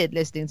bit weird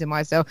listening to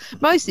myself,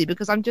 mostly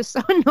because I'm just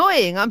so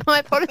annoying. My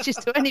apologies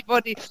to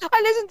anybody.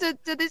 I listened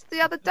to this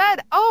the other day.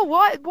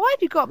 Why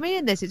have you got me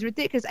in this? It's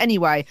ridiculous.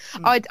 Anyway,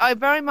 I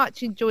very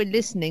much enjoy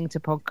listening to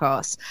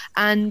podcasts,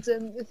 and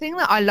the thing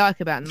that I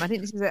like about them, I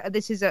think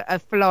this is a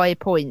fly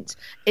point,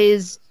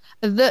 is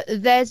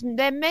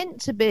They're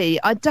meant to be.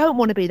 I don't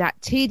want to be that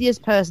tedious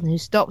person who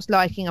stops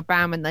liking a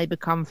band when they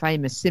become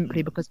famous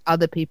simply because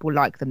other people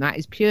like them. That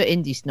is pure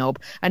indie snob.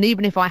 And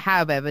even if I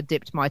have ever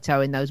dipped my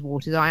toe in those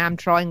waters, I am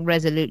trying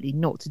resolutely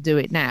not to do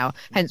it now.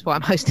 Hence why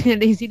I'm hosting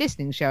an easy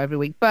listening show every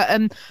week. But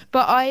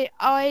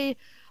I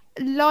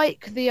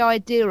like the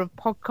idea of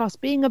podcasts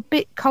being a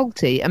bit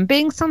culty and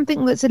being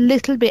something that's a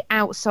little bit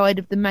outside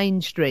of the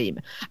mainstream.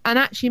 And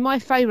actually my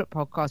favourite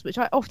podcast, which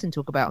I often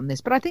talk about on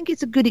this, but I think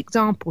it's a good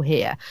example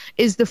here,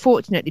 is the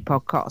Fortunately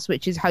podcast,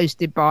 which is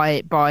hosted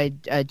by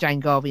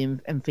Jane Garvey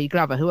and Fee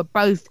Glover, who are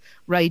both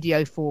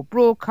Radio 4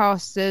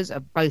 broadcasters,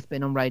 have both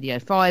been on Radio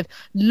 5,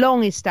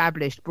 long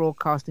established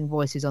broadcasting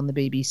voices on the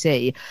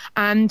BBC.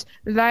 And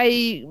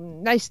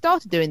they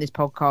started doing this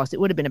podcast,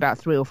 it would have been about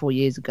 3 or 4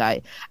 years ago.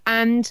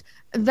 And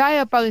they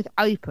are both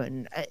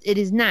open. It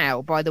is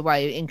now, by the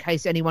way, in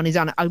case anyone is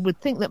I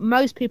would think that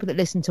most people that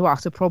listen to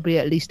us are probably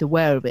at least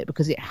aware of it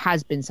because it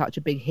has been such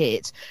a big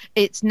hit.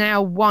 It's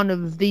now one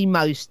of the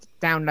most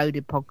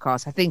downloaded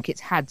podcasts. I think it's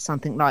had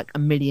something like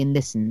 1 million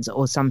listens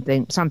or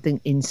something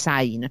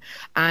insane.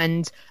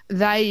 And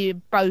they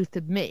both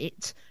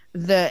admit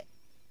that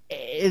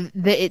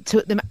it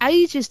took them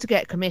ages to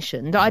get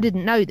commissioned. I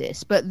didn't know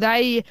this, but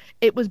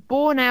it was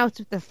born out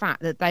of the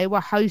fact that they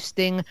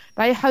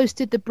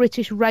hosted the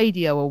British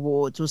Radio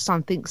Awards or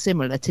something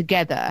similar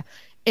together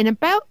in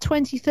about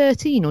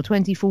 2013 or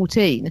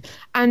 2014,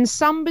 and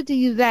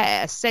somebody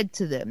there said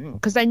to them,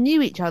 because they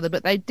knew each other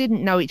but they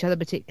didn't know each other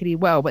particularly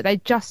well, but they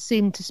just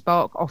seemed to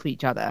spark off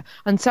each other,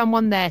 and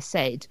someone there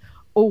said,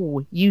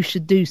 oh, you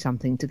should do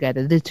something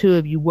together. The two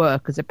of you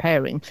work as a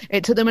pairing.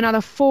 It took them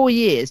another 4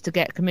 years to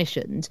get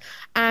commissioned,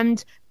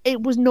 and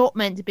it was not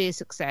meant to be a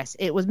success.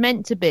 It was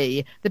meant to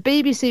be, the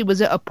BBC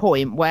was at a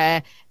point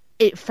where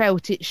it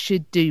felt it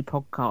should do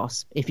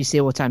podcasts, if you see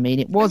what I mean.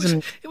 It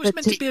wasn't. It was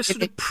meant to be a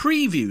sort of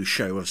preview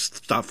show of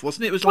stuff,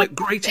 wasn't it? It was like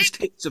greatest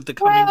hits of the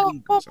coming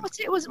week. What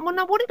it was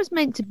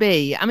meant to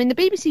be. I mean, the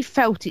BBC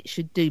felt it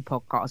should do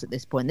podcasts at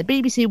this point. The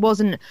BBC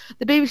wasn't.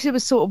 The BBC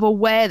was sort of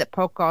aware that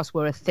podcasts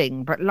were a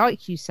thing, but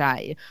like you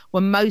say, were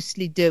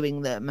mostly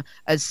doing them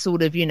as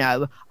sort of,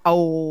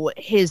 oh,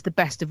 here's the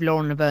best of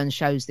Lauren Laverne's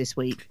shows this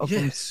week.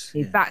 Yes,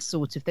 that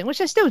sort of thing,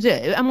 which I still do,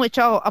 and which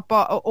are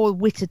or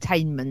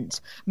Wit-Tainment,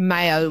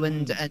 Mayo and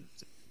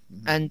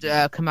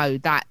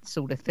Commode, that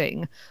sort of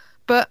thing.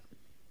 But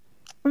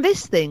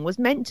this thing was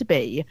meant to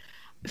be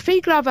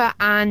Fee Glover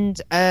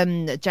and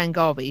Jane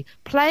Garvey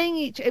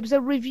playing it was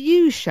a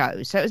review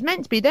show, so it was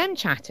meant to be them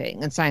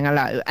chatting and saying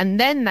hello, and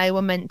then they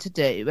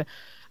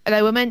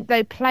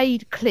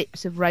played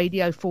clips of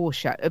Radio 4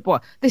 show.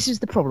 Well, this is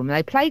the problem.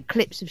 They played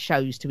clips of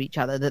shows to each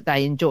other that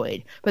they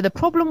enjoyed. But the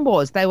problem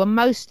was they were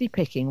mostly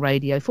picking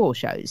Radio 4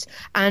 shows.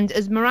 And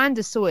as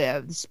Miranda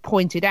Sawyer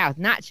pointed out,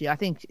 and actually I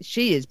think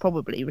she is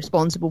probably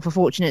responsible for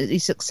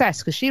Fortunately's success,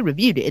 because she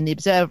reviewed it in The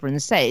Observer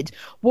and said,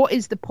 what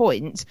is the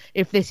point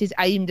if this is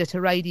aimed at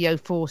a Radio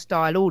 4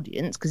 style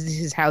audience, because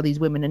this is how these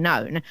women are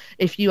known,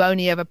 if you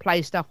only ever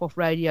play stuff off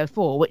Radio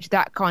 4, which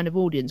that kind of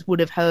audience would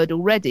have heard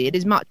already. It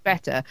is much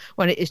better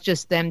when it is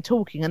just them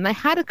talking. And they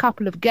had a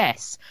couple of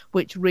guests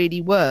which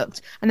really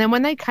worked, and then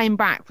when they came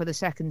back for the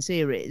second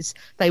series,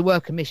 they were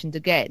commissioned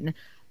again.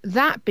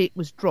 That bit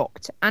was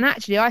dropped. And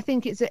actually I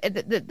think it's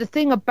the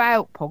thing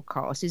about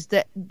podcasts is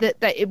that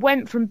it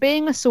went from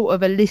being a sort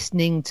of a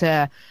listening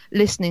to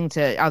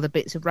other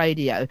bits of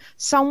radio.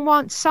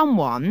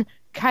 Someone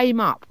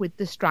came up with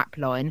the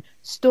strapline,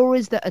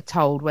 stories that are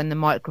told when the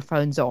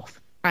microphone's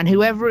off, and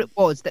whoever it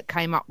was that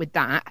came up with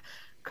that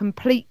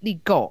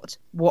completely got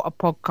what a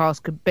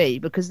podcast could be.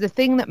 Because the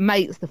thing that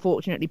makes the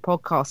Fortunately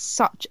podcast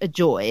such a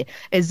joy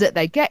is that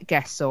they get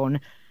guests on,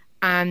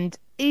 and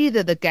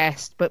either the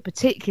guest, but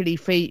particularly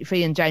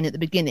Fee and Jane at the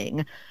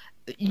beginning,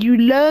 you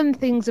learn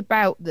things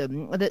about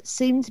them that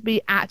seem to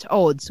be at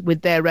odds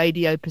with their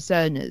radio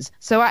personas.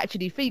 So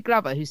actually Fee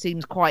Glover, who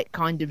seems quite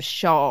kind of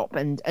sharp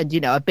and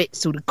a bit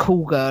sort of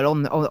cool girl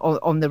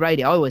on the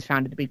radio, I always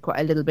found her to be quite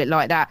a little bit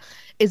like that,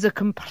 is a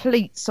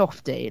complete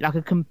softie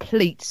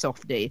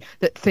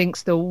that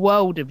thinks the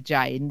world of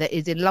Jane, that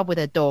is in love with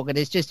her dog and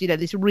is just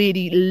this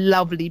really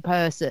lovely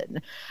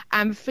person.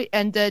 And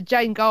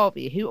Jane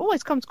Garvey, who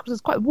always comes across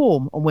as quite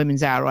warm on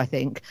Women's Hour, I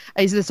think,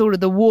 is the sort of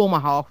the warmer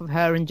half of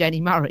her and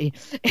Jenny Murray,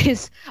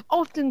 is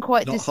often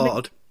quite not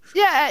hard.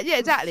 Yeah,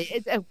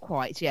 exactly.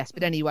 Quite, yes.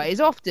 But anyway,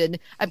 is often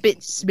a bit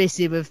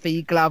dismissive of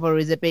Fee Glover,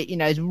 is a bit,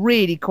 is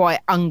really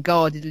quite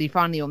unguardedly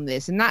funny on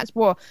this. And that's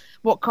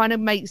what kind of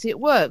makes it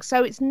work.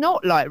 So it's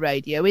not like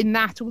radio in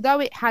that, although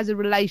it has a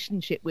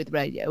relationship with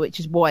radio, which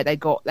is why they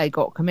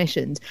got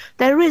commissioned,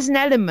 there is an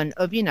element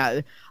of,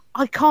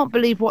 I can't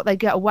believe what they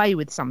get away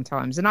with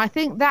sometimes. And I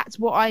think that's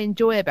what I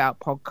enjoy about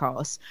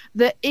podcasts,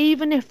 that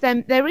even if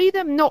they're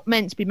either not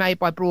meant to be made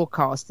by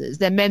broadcasters,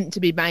 they're meant to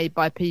be made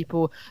by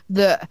people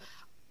that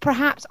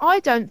perhaps I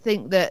don't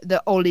think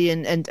that Ollie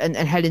and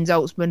Helen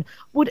Zaltzman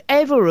would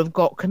ever have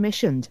got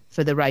commissioned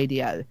for the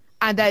radio.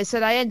 And so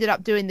they ended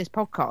up doing this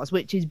podcast,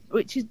 which is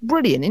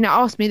brilliant. You know,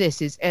 Answer Me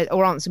This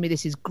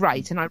is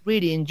great, and I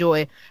really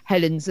enjoy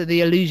Helen's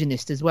The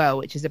Illusionist as well,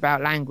 which is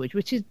about language,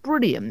 which is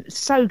brilliant. It's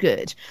so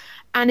good.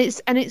 And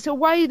it's a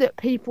way that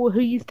people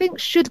who you think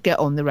should get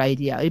on the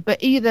radio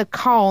but either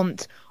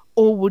can't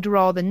or would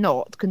rather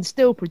not can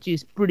still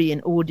produce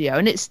brilliant audio.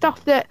 And it's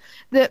stuff that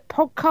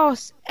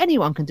podcasts,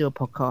 anyone can do a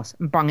podcast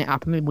and bung it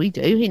up. I mean, we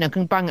do, you know,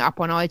 can bung it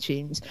up on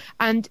iTunes,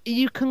 and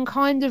you can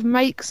kind of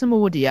make some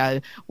audio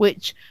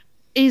which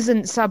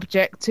isn't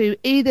subject to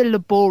either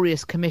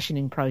laborious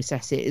commissioning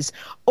processes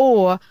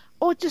or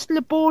just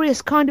laborious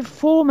kind of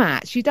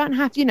formats. You don't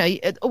have to, you know,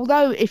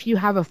 although if you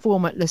have a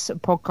formatless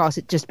podcast,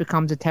 it just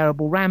becomes a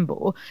terrible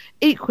ramble.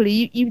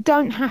 Equally, you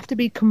don't have to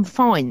be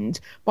confined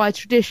by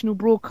traditional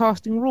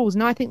broadcasting rules.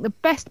 And I think the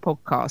best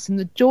podcasts and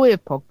the joy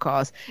of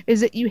podcasts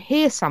is that you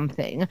hear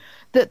something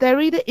that there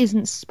either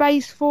isn't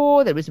space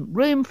for, there isn't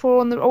room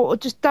for, or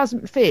just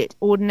doesn't fit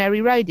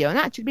ordinary radio. And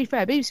actually, to be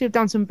fair, BBC have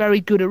done some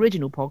very good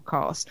original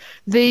podcasts.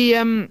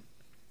 The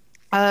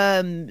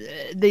missing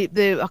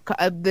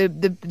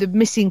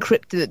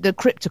the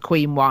Crypto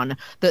Queen one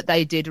that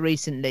they did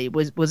recently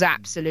was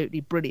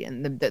absolutely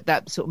brilliant.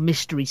 That sort of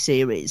mystery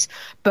series,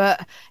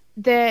 but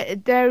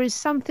there is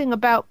something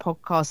about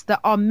podcasts that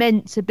are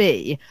meant to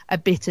be a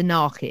bit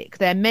anarchic.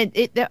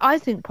 I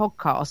think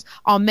podcasts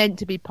are meant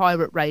to be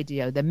pirate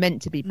radio. They're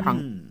meant to be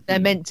punk. They're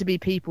meant to be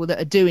people that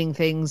are doing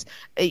things,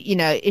 you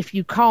know, if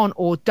you can't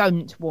or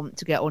don't want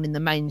to get on in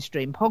the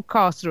mainstream,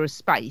 podcasts are a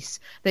space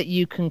that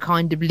you can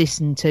kind of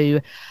listen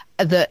to,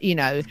 that, you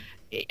know,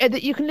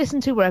 that you can listen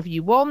to wherever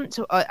you want.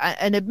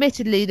 And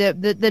admittedly,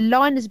 the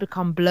line has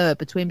become blurred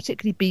between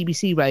particularly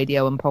BBC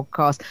radio and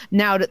podcast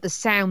now that the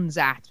Sounds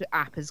app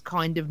has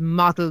kind of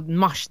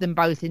mushed them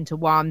both into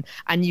one,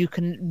 and you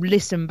can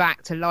listen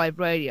back to live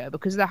radio,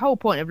 because the whole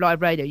point of live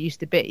radio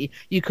used to be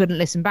you couldn't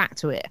listen back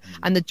to it.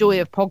 And the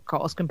joy of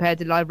podcast compared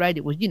to live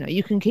radio was, you know,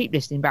 you can keep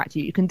listening back to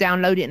it, you can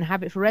download it and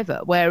have it forever.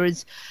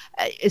 Whereas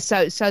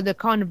so the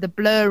kind of the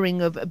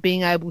blurring of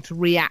being able to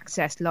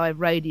re-access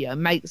live radio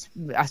makes,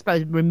 I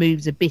suppose,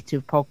 removes a bit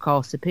of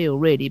podcast appeal,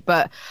 really.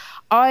 But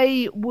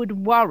I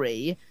would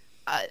worry,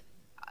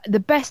 the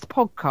best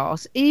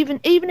podcasts, even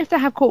if they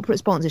have corporate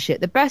sponsorship,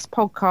 the best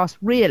podcasts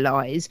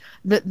realise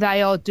that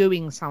they are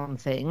doing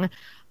something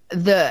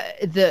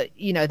that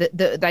you know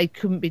that they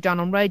couldn't be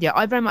done on radio.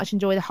 I very much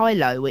enjoy the High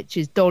Low, which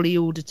is Dolly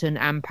Alderton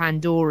and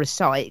Pandora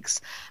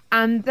Sykes,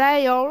 and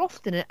they are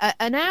often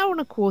an hour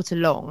and a quarter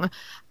long.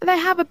 They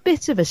have a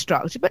bit of a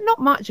structure, but not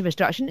much of a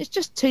structure. It's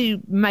just two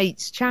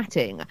mates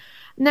chatting.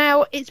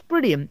 Now, it's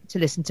brilliant to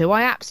listen to.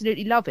 I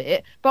absolutely love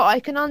it, but I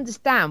can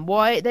understand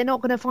why they're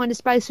not going to find a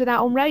space for that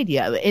on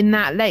radio in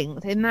that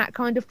length, in that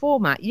kind of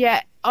format.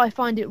 Yet I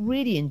find it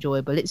really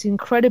enjoyable. It's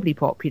incredibly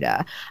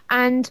popular,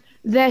 and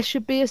there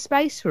should be a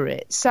space for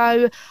it.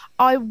 So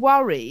I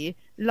worry,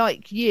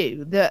 like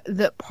you, that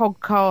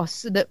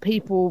podcasts, that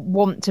people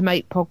want to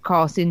make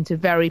podcasts into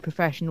very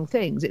professional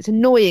things. It's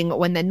annoying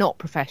when they're not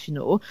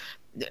professional,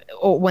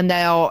 or when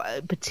they are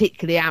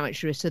particularly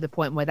amateurish to the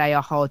point where they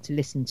are hard to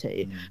listen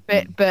to.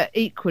 But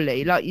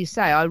equally, like you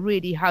say, I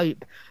really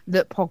hope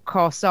that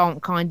podcasts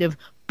aren't kind of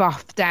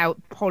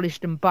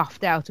polished and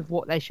buffed out of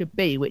what they should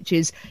be, which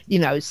is, you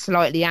know,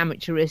 slightly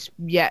amateurish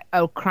yet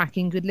a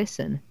cracking good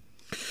listen.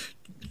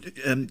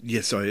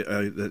 Yes,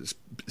 I that's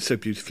so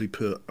beautifully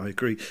put. I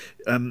agree.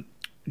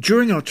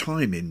 During our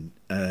time in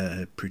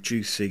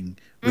producing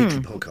weekly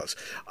podcasts,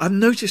 I've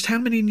noticed how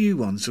many new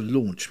ones are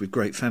launched with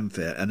great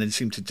fanfare and then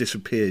seem to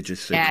disappear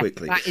just so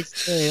quickly. That is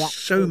true.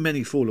 So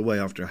many fall away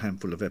after a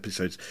handful of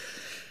episodes.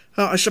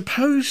 I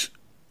suppose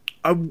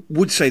I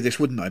would say this,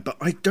 wouldn't I? But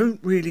I don't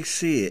really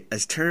see it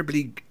as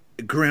terribly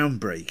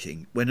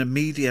groundbreaking when a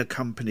media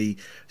company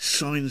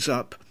signs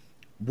up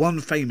one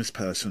famous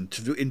person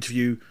to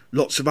interview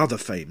lots of other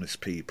famous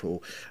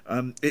people.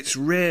 It's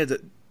rare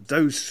that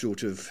those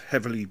sort of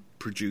heavily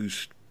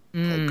produced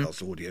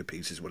podcasts, audio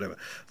pieces, whatever,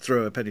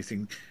 throw up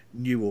anything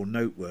new or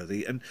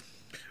noteworthy. And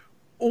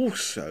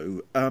also,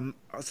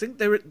 I think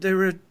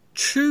there are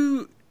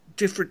two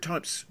different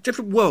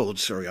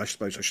worlds, I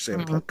suppose I should say,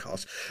 on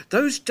podcasts.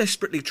 Those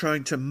desperately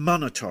trying to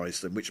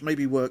monetize them, which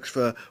maybe works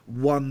for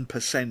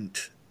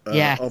 1%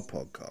 of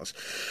podcasts,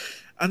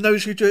 and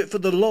those who do it for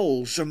the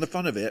lols and the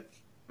fun of it.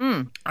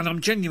 And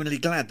I'm genuinely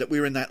glad that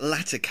we're in that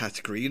latter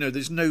category. You know,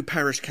 there's no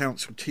Parish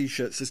Counsel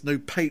T-shirts, there's no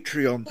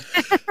Patreon,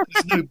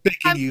 there's no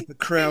begging you for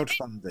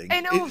crowdfunding.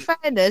 In all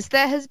fairness,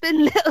 there has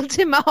been little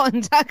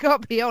demand, I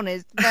can't be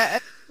honest.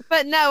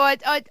 But no,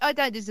 I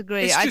don't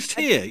disagree. It's just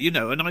here, you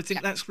know, and I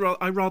think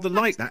I rather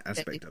like that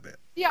aspect of it.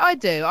 Yeah, I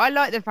do. I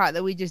like the fact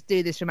that we just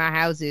do this from our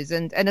houses.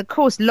 And of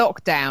course,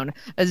 lockdown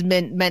has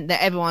meant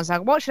that everyone's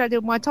like, what should I do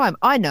with my time?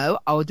 I know,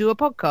 I'll do a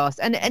podcast.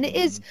 And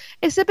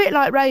it's a bit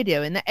like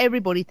radio in that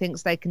everybody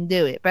thinks they can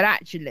do it. But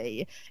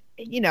actually,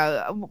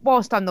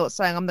 whilst I'm not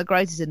saying I'm the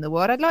greatest in the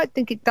world, I'd like to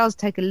think it does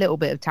take a little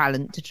bit of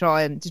talent to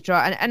try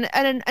and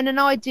an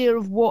idea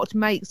of what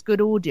makes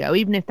good audio,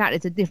 even if that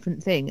is a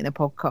different thing in a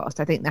podcast.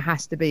 I think there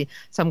has to be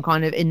some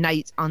kind of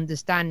innate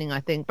understanding, I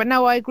think. But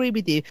no, I agree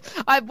with you.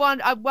 I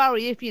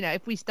worry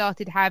if we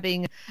started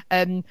having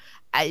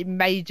a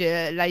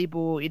major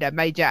label,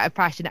 major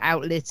fashion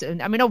outlets, and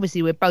I mean,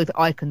 obviously we're both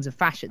icons of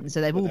fashion,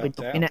 so they've all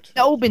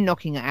been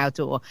knocking it out,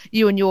 or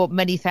you and your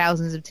many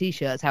thousands of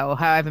t-shirts,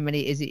 however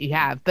many it is that you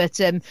have. But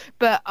the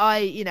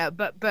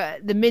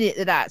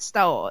minute that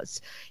starts,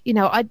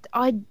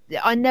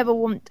 I never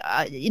want,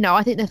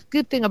 I think the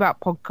good thing about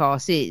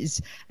podcasts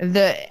is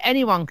that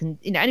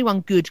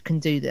anyone good can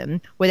do them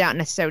without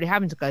necessarily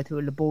having to go through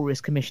a laborious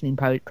commissioning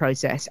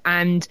process,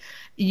 and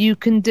you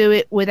can do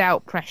it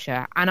without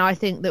pressure. And I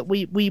think that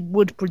we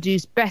would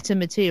produce better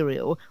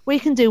material. We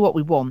can do what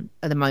we want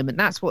at the moment.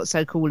 That's what's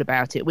so cool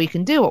about it. We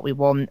can do what we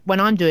want. When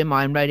I'm doing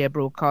my own radio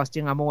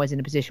broadcasting, I'm always in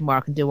a position where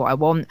I can do what I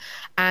want.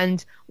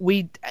 And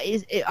I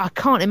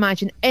can't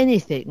imagine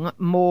anything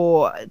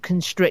more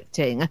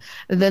constricting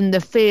than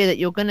the fear that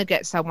you're going to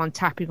get someone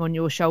tapping on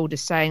your shoulder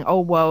saying,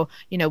 oh, well,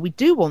 we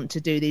do want to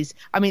do these.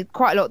 I mean,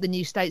 quite a lot of the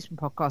New Statesman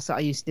podcasts that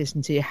I used to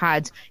listen to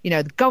had,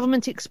 the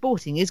government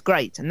exporting is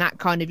great. And that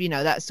kind of,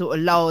 that sort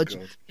of large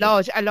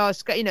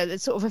scale, the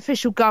sort of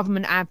official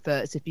government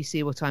adverts, if you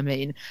see what I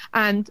mean.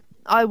 And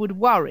I would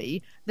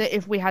worry that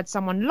if we had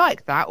someone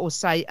like that, or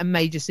say a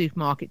major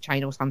supermarket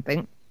chain or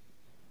something,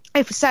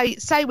 if say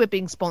we're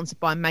being sponsored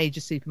by a major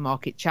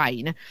supermarket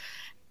chain,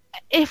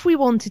 if we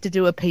wanted to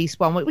do a piece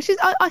one week, which is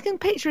I can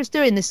picture us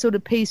doing this sort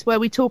of piece where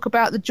we talk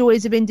about the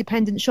joys of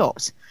independent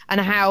shops and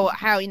how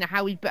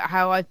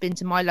I've been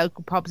to my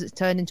local pubs that's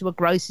turned into a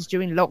grocer's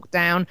during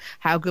lockdown,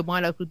 how good my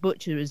local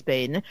butcher has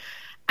been.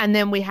 And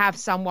then we have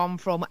someone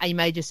from a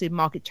major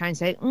supermarket chain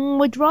saying,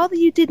 we'd rather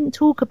you didn't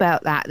talk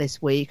about that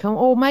this week,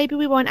 or maybe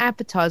we won't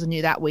advertise on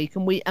you that week,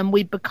 and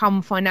we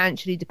become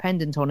financially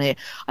dependent on it.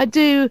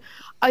 You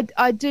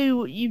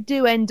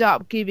do end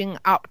up giving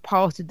up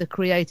part of the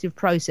creative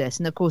process.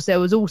 And of course there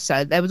was always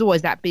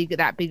that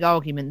big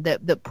argument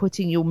that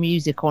putting your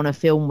music on a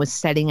film was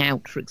selling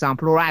out, for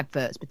example, or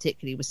adverts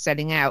particularly was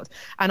selling out.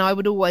 And I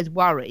would always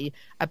worry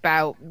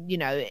about,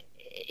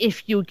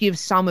 if you give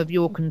some of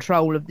your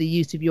control of the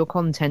use of your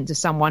content to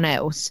someone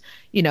else,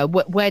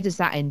 where does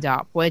that end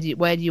up? Where do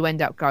you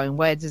end up going?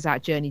 Where does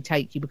that journey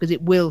take you? Because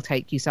it will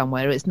take you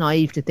somewhere. It's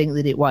naive to think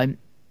that it won't.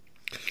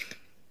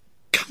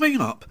 Coming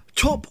up,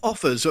 top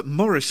offers at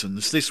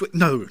Morrison's this week.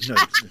 No.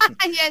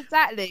 Yeah,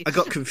 exactly. I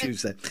got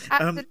confused there.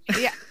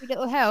 Absolutely, yeah, a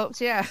little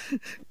helps, yeah.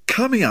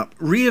 Coming up,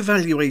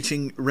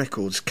 re-evaluating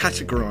records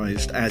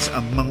categorised as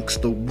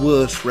amongst the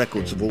worst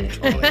records of all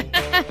time.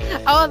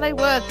 Are they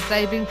worth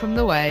saving from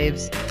the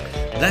waves?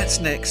 That's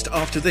next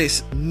after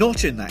this,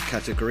 not in that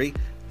category,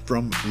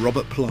 from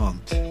Robert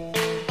Plant.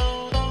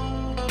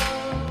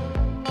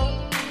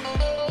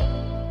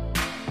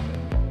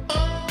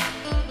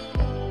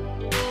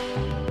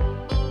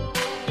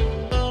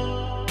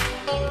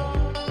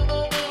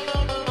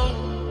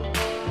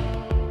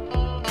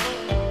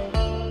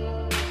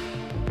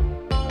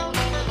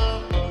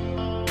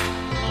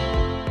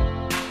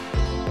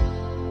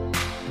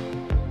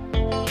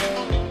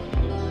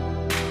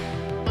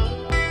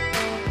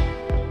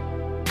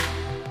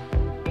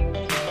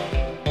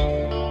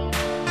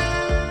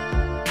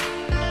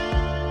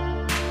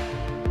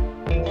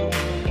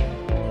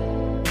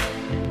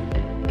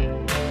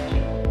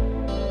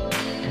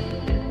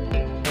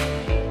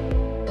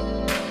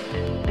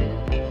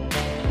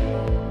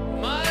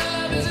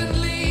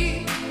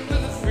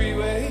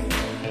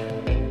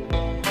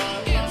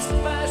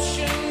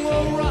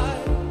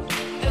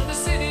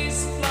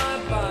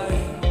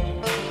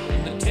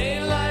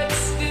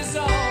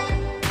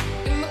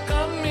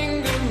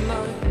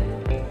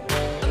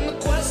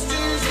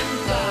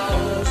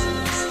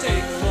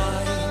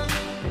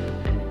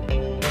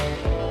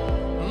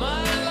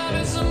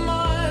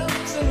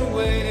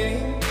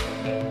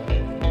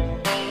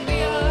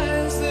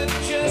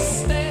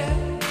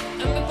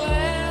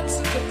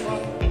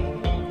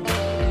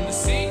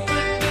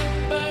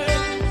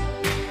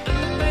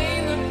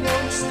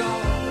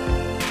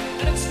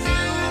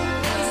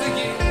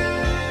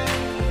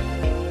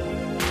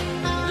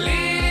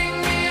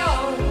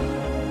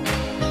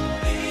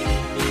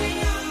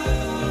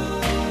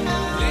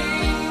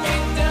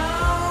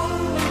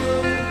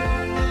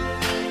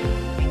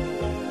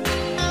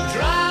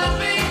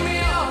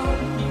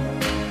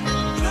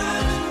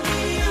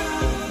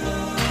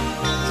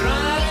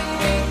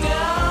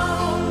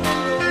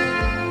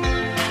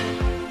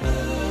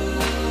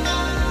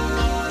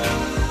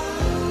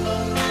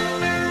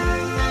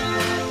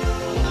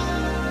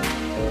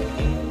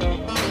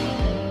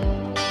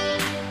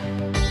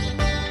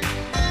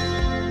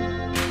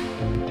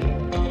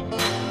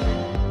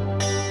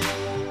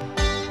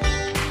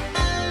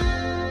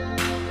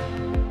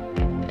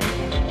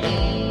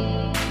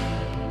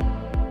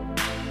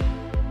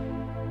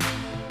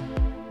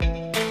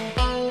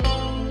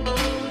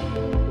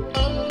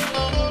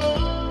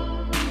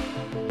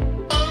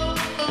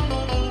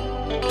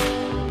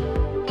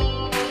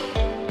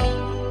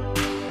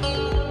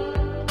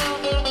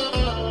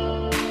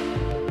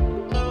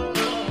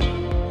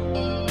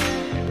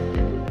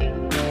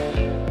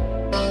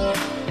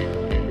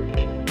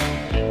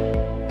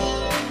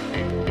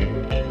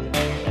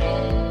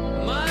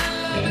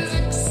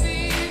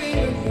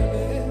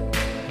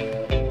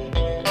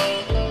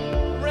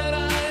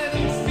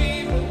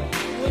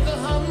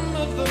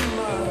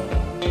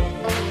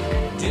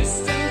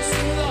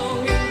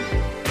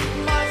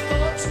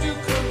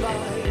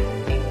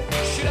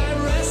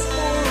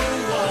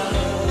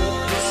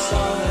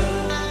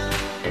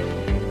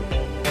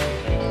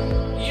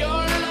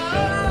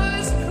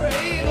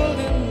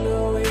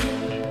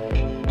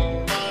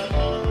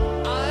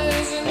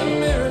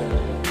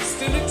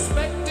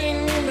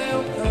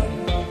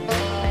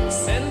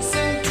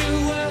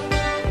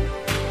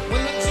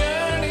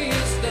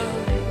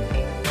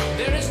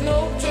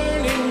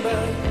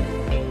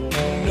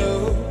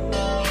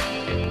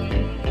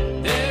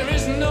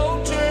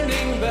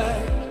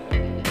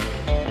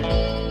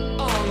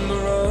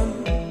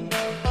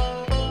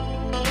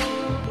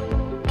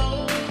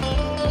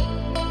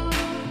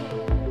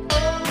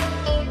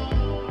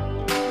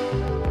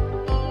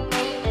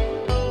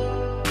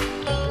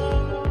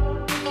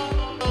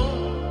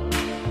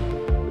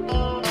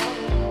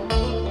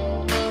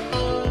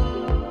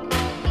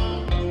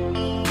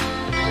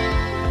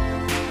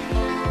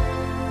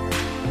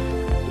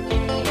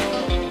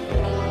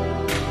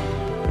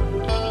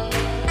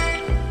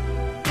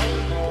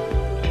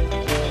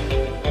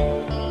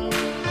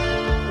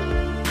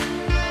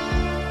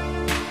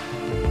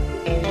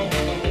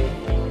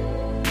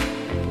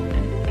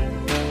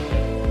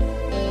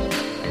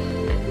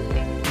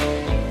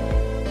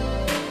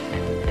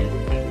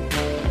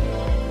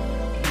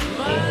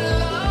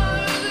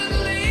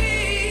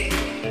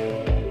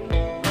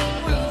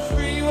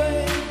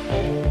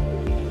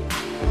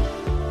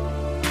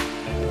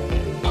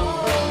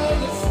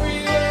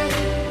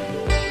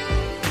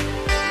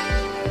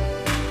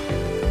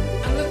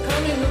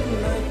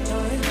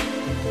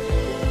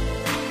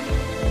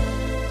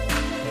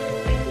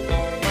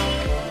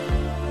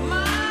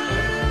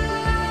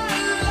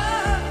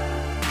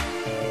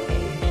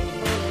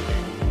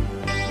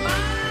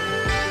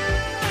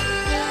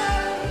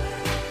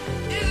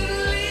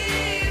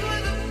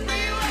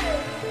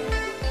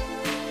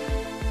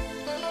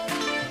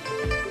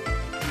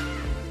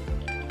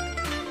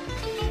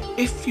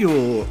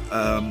 you're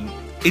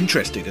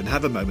interested and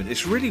have a moment,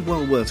 it's really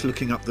well worth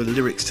looking up the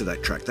lyrics to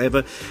that track. They have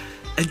a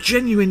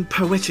genuine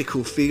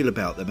poetical feel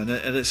about them, and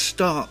a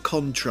stark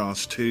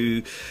contrast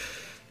to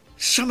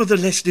some of the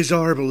less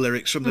desirable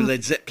lyrics from the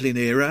Led Zeppelin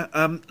era.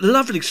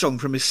 Lovely song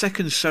from his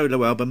second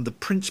solo album, The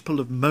Principle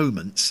of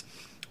Moments.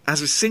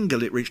 As a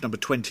single, it reached number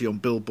 20 on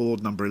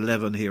Billboard, number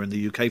 11 here in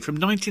the UK. From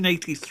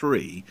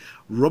 1983,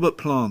 Robert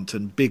Plant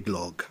and Big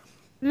Log.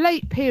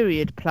 Late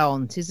period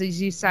Plant is, as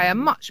you say, a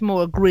much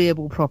more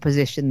agreeable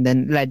proposition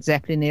than Led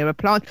Zeppelin era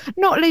Plant,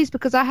 not least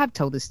because I have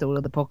told this story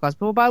on the podcast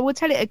before, but I will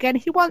tell it again.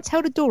 He once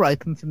held a door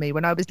open for me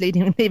when I was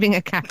leaving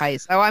a cafe,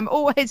 so I'm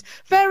always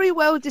very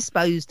well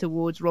disposed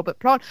towards Robert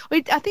Plant.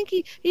 I think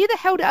he either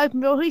held it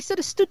open or he sort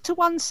of stood to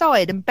one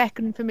side and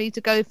beckoned for me to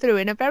go through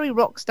in a very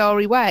rock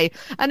starry way,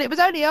 and it was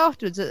only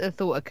afterwards that the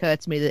thought occurred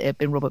to me that it had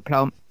been Robert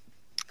Plant.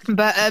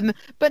 But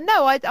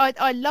no,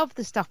 I love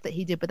the stuff that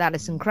he did with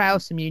Alison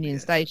Krauss from Union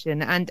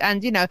Station,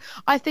 and you know,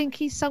 I think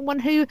he's someone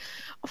who,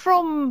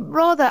 from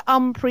rather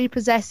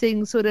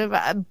unprepossessing sort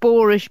of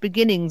boorish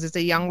beginnings as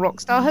a young rock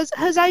star,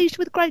 has aged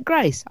with great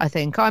grace. I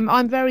think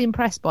I'm very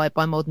impressed by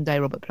modern day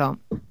Robert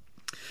Plant.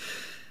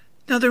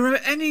 Now, there are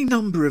any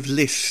number of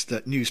lists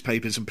that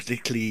newspapers, and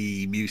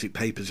particularly music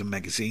papers and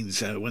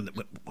magazines, when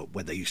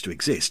they used to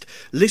exist,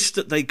 lists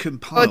that they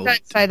compile... Oh,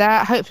 don't say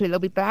that. Hopefully they'll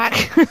be back.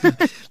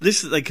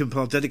 Lists that they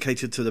compile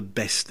dedicated to the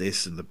best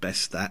this and the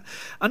best that,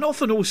 and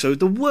often also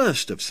the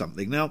worst of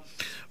something. Now,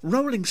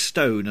 Rolling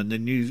Stone and the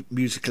New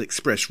Musical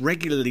Express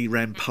regularly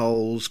ran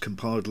polls,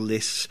 compiled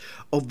lists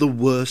of the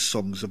worst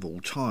songs of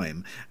all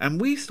time,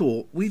 and we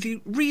thought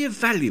we'd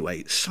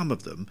re-evaluate some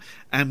of them,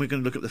 and we're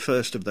going to look at the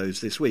first of those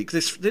this week.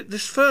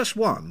 This first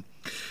one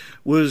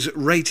was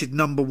rated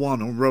number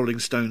 1 on Rolling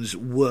Stone's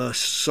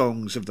Worst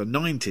Songs of the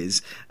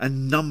 90s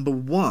and number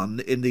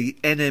 1 in the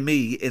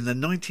NME in the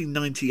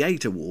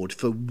 1998 award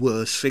for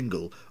Worst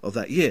Single of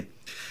that year.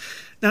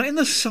 Now, in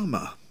the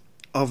summer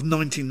of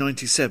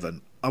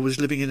 1997, I was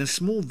living in a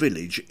small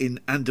village in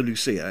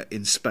Andalusia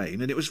in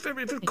Spain, and it was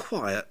very, very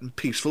quiet and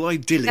peaceful,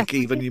 idyllic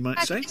even, you might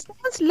say. It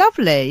sounds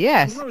lovely,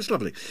 yes. Well, it was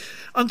lovely.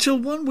 Until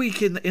one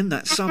week in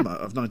that summer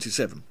of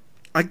 97,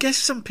 I guess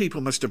some people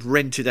must have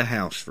rented a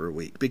house for a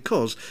week,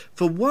 because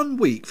for 1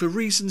 week, for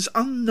reasons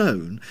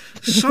unknown,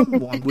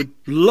 someone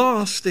would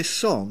blast this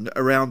song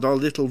around our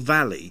little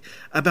valley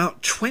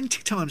about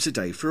 20 times a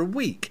day for a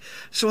week.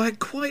 So I had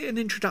quite an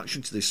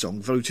introduction to this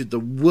song, voted the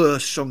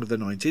worst song of the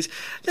 90s.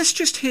 Let's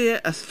just hear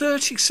a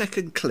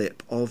 30-second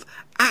clip of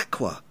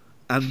Aqua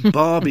and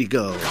Barbie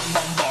Girl. Come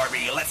on,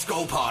 Barbie, let's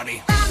go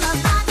party. I'm a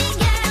Barbie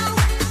girl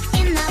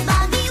in the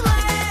Barbie world.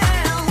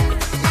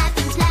 Life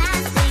in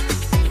plastic,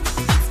 it's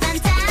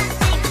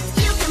fantastic.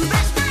 You can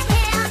brush my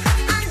hair,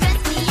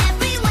 undress me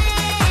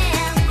everywhere.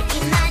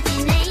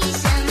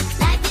 Imagination,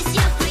 life is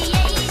your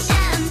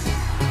creation.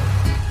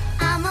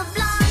 I'm a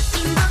blonde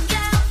bimbo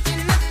girl in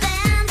a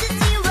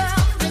fantasy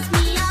world. Dress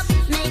me up,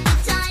 make it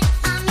tight,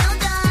 I'm your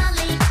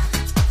dolly.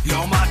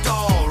 You're my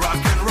doll,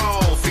 rock and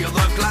roll, feel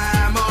the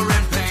glamour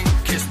and pink.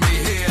 Kiss me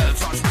here,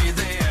 touch me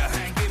there,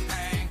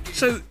 hanky-panky.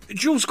 So,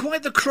 Jules,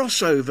 quite the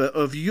crossover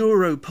of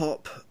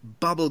Europop,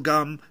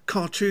 bubblegum,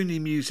 cartoony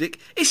music.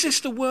 Is this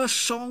the worst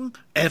song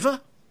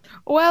ever?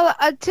 Well,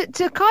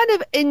 to kind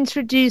of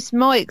introduce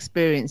my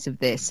experience of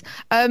this,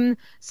 I'm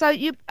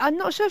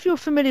not sure if you're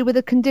familiar with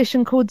a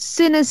condition called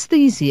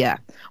synesthesia,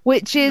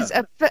 which is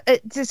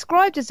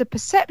described as a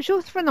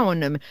perceptual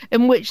phenomenon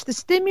in which the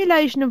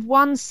stimulation of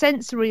one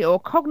sensory or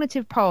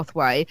cognitive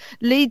pathway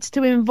leads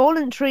to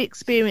involuntary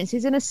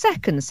experiences in a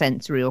second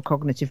sensory or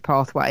cognitive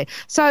pathway.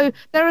 So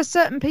there are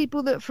certain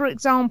people that, for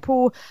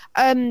example,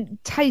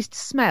 taste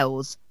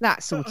smells,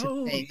 that sort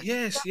of thing.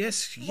 Yes,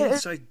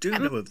 I do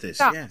know of this,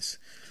 yes.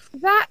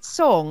 That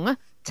song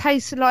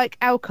tastes like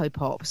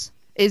Alco-Pops,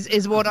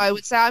 is what I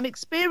would say. I'm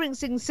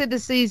experiencing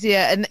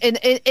synesthesia, and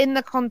in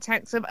the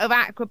context of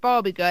Aqua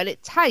Barbie Girl,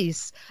 it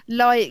tastes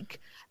like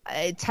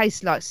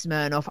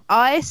Smirnoff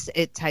Ice.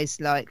 It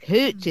tastes like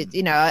hooch.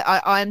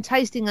 I am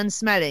tasting and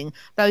smelling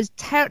those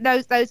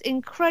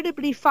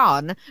incredibly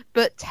fun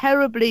but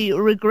terribly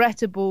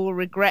regretful,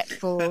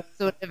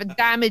 sort of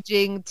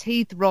damaging,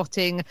 teeth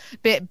rotting,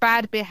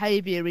 bad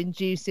behaviour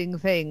inducing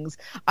things.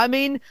 I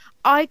mean,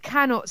 I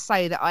cannot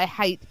say that I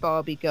hate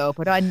Barbie Girl,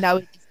 but I know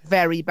it's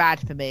very bad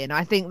for me, and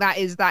I think that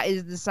is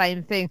the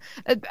same thing.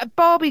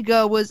 Barbie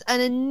Girl was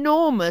an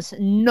enormous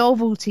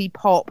novelty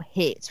pop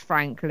hit,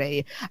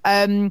 frankly.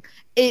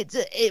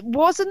 It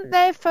wasn't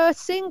their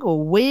first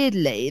single,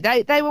 weirdly.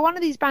 They were one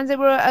of these bands. They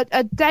were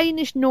a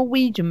Danish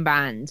Norwegian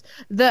band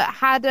that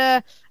had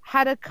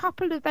a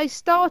couple of. They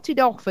started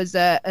off as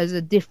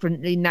a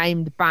differently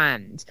named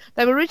band.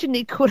 They were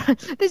originally called.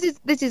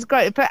 This is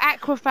great for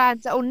Aqua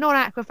fans or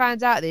non-Aqua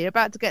fans out there. You're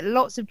about to get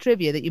lots of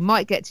trivia that you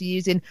might get to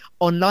use in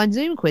online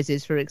Zoom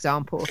quizzes, for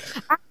example.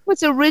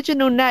 Aqua's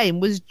original name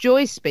was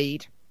Joy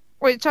Speed,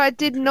 which I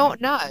did not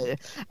know.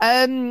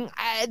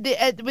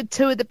 With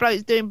two of the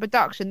blokes doing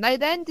production, they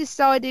then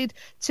decided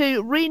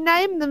to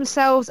rename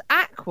themselves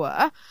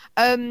Aqua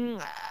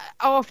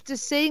after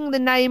seeing the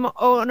name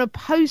on a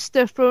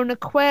poster for an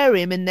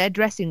aquarium in their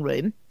dressing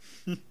room.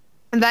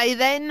 They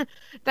then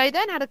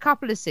had a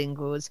couple of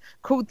singles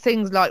called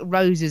things like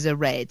Roses Are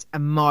Red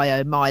and My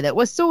Oh My that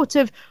were sort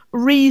of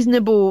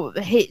reasonable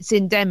hits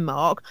in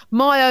Denmark.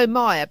 My Oh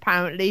My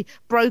apparently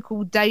broke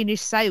all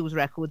Danish sales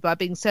records by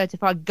being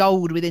certified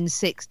gold within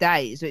 6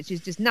 days, which is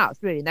just nuts,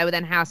 really. And they were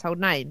then household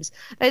names.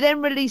 They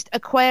then released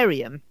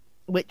Aquarium,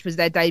 which was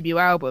their debut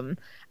album,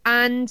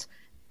 and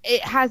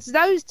it has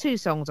those 2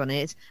 songs on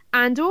it,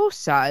 and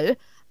also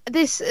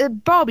this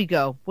Barbie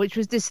Girl, which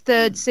was this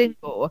third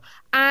single,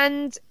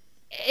 and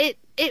it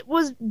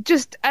was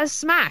just a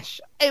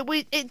smash.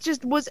 It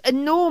just was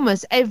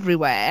enormous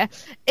everywhere.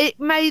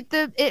 It made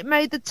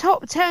the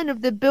top 10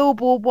 of the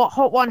Billboard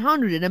Hot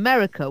 100 in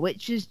America,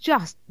 which is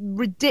just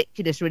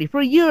ridiculous, really, for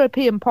a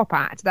European pop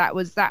act. That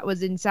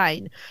was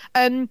insane.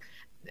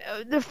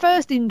 The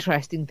first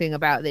interesting thing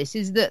about this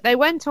is that they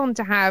went on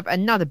to have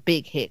another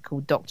big hit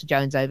called Dr.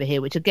 Jones Over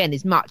Here, which again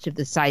is much of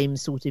the same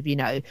sort of,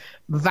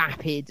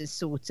 vapid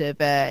sort of,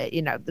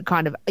 the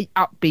kind of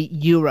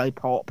upbeat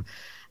Europop.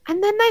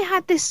 And then they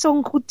had this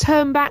song called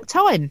Turn Back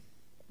Time,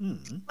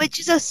 which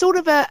is a sort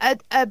of I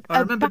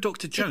remember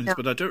Dr. Jones,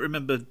 but I don't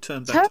remember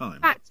Turn Back Time.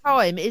 Turn Back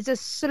Time is a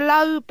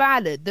slow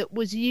ballad that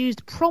was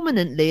used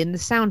prominently in the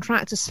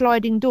soundtrack to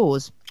Sliding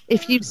Doors.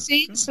 If you've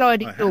seen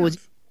Sliding Doors,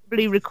 you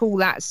probably recall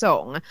that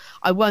song.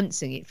 I won't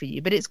sing it for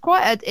you, but it's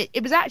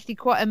it was actually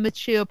quite a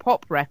mature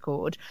pop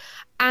record.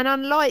 And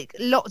unlike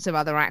lots of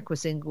other Aqua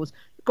singles,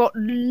 got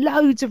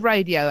loads of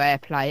radio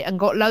airplay and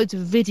got loads of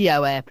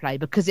video airplay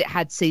because it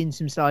had scenes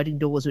from Sliding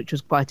Doors, which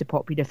was quite a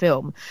popular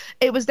film.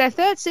 It was their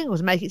third single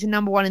to make it to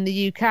 #1 in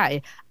the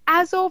UK.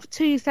 As of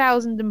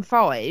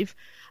 2005,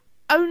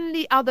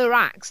 only other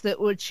acts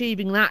that were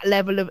achieving that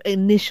level of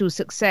initial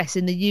success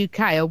in the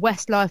UK are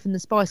Westlife and the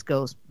Spice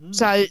Girls.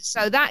 So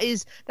that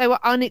is, they were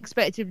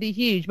unexpectedly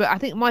huge. But I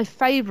think my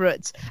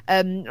favourite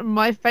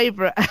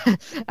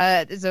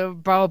is a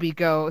Barbie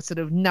Girl sort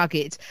of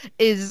nugget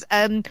is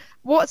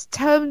what's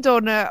termed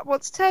on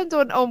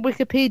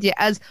Wikipedia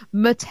as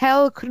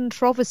Mattel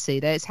controversy.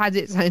 It's had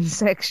its own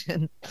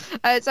section.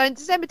 So in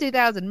December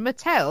 2000,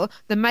 Mattel,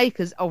 the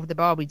makers of the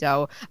Barbie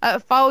doll,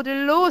 filed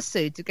a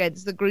lawsuit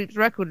against the group's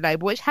record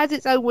label, which has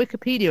its own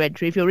Wikipedia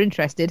entry if you're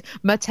interested,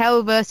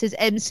 Mattel versus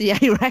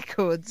MCA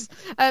Records,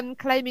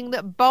 claiming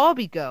that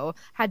Barbie Girl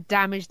had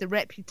damaged the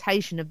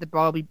reputation of the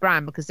Barbie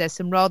brand because there's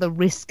some rather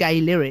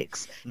risque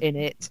lyrics in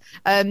it.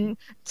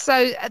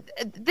 So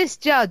this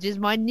judge is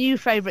my new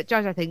favourite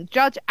judge, I think.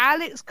 Judge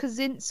Alex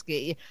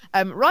Kozinski,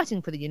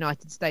 writing for the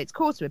United States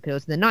Court of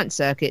Appeals in the Ninth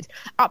Circuit,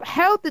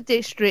 upheld the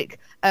district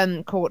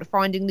court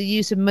finding the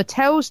use of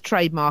Mattel's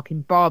trademark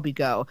in Barbie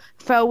Girl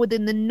fell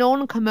within the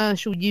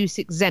non-commercial use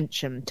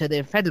exemption to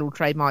the Federal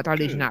Trademark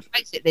Dilution Act.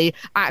 Basically,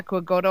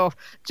 Aqua got off.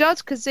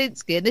 Judge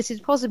Kozinski, and this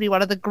is possibly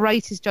one of the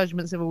greatest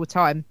judgments of all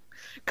time,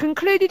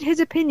 concluded his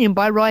opinion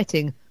by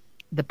writing,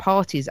 "The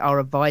parties are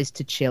advised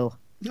to chill."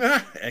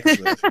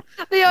 Excellent.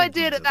 The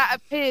idea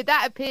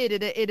that appeared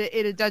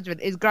in a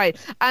judgment is great.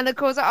 And of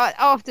course,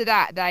 after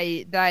that,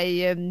 they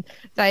were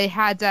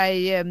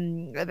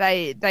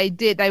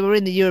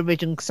in the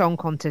Eurovision Song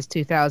Contest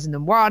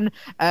 2001.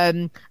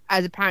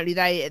 As apparently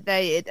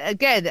they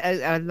again,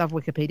 I love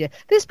Wikipedia.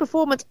 This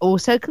performance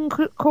also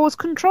caused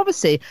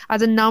controversy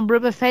as a number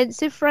of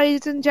offensive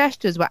phrases and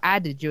gestures were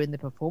added during the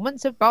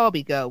performance of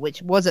Barbie Girl,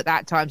 which was at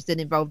that time still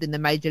involved in the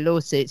major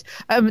lawsuits.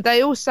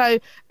 They also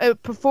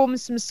performed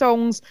some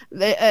songs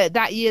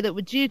that year that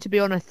were due to be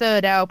on a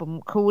third album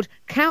called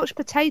Couch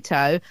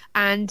Potato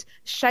and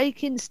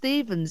Shakin'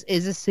 Stevens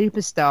is a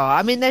Superstar.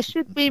 I mean, there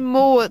should be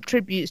more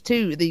tributes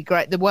to the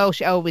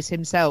Welsh Elvis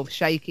himself,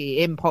 Shaky,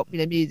 in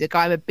popular music.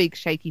 I'm a big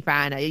Shaky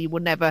fan. You will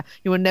never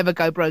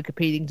go broke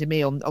appealing to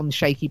me on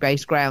Shaky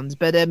based grounds.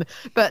 But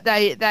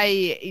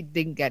they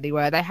didn't get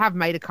anywhere. They have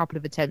made a couple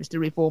of attempts to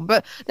reform,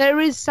 but there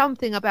is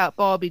something about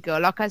Barbie Girl.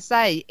 Like I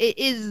say, it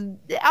is.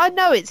 I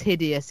know it's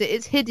hideous. It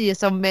is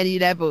hideous on many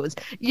levels.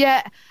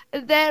 Yet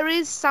there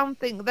is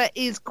something that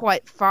is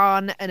quite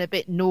fun and a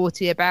bit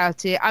naughty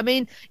about it. I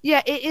mean,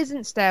 yeah, it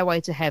isn't Stairway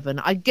to Heaven.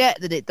 I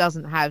get that it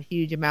doesn't have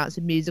huge amounts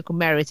of musical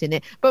merit in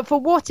it, but for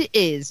what it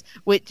is,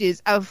 which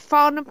is a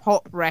fun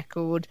pop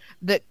record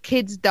that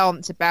kids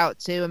dance about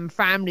to and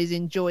families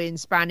enjoy in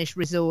Spanish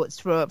resorts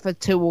for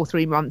 2 or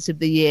 3 months of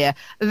the year,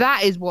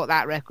 that is what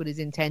that record is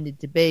intended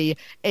to be.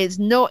 It's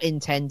not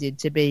intended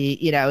to be,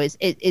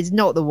 it's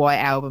not the White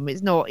Album.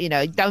 It's not,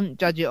 don't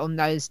judge it on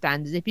those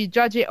standards. If you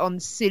judge it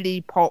on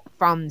silly pop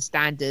fun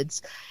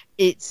standards,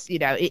 it's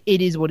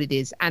it is what it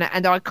is,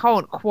 and I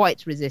can't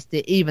quite resist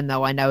it, even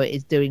though I know it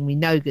is doing me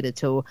no good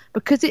at all,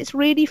 because it's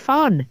really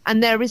fun,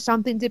 and there is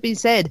something to be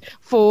said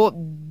for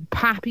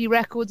happy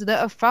records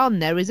that are fun.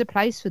 There is a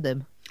place for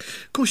them.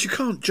 Of course, you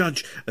can't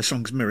judge a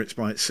song's merits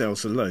by its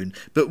sales alone,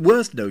 but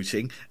worth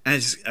noting,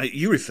 as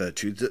you referred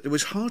to, that there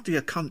was hardly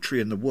a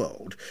country in the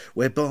world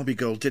where Barbie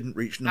Girl didn't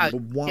reach number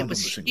one it on the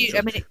was single huge.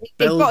 chart. I mean, it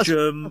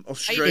Belgium, was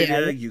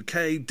Australia,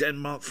 UK,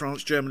 Denmark,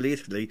 France, Germany,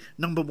 Italy,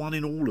 number one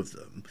in all of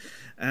them.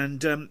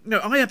 And no,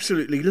 I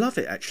absolutely love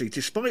it, actually,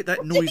 despite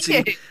that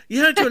noisy...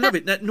 Yeah, I do love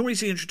it. That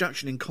noisy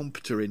introduction in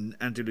Compter in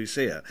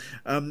Andalusia.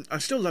 I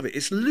still love it.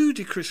 It's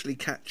ludicrously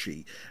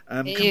catchy,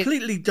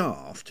 completely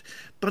daft,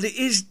 but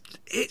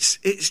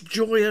it's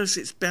joyous,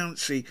 it's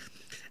bouncy,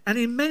 and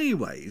in many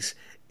ways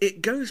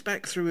it goes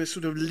back through a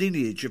sort of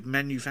lineage of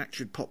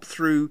manufactured pop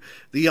through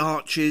the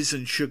Arches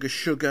and Sugar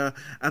Sugar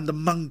and the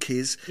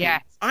Monkeys. Yeah,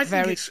 I think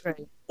very it's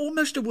true.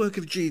 almost a work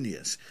of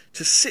genius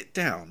to sit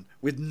down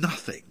with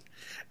nothing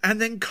and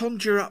then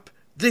conjure up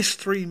this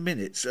 3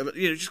 minutes of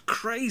just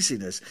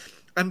craziness.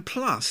 And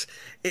plus,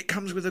 it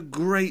comes with a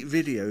great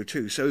video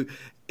too. So,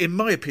 in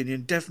my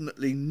opinion,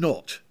 definitely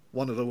not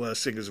one of the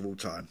worst singers of all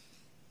time.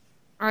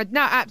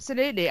 No,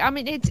 absolutely. I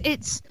mean,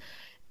 it's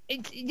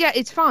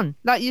fun.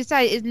 Like you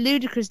say, it's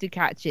ludicrously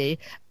catchy.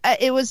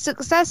 It was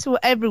successful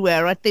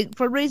everywhere, I think,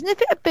 for a reason.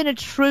 If it had been a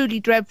truly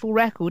dreadful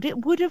record,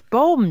 it would have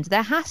bombed.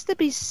 There has to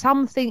be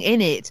something in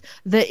it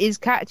that is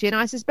catchy, and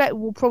I suspect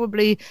we'll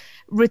probably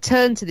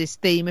return to this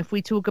theme if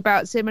we talk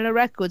about similar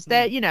records.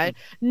 There,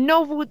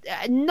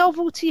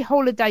 novelty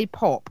holiday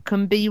pop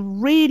can be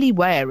really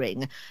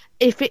wearing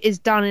if it is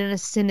done in a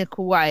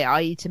cynical way,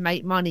 i.e. to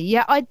make money.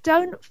 Yeah,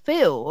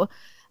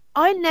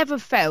 I never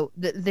felt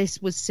that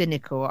this was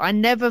cynical.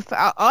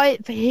 I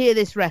hear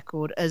this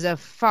record as a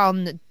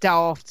fun,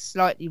 daft,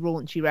 slightly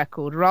raunchy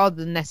record rather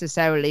than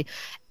necessarily,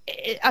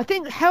 I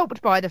think,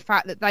 helped by the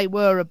fact that they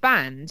were a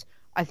band,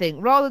 I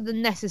think, rather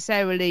than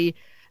necessarily,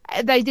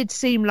 they did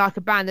seem like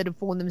a band that had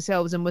formed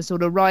themselves and were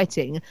sort of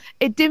writing.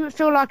 It didn't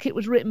feel like it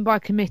was written by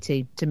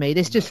committee to me.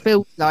 This just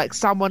feels like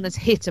someone has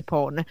hit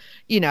upon,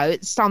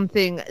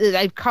 something,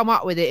 they've come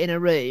up with it in a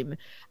room.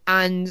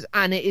 And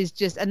it is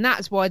just, and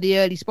that's why the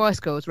early Spice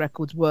Girls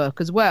records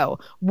work as well.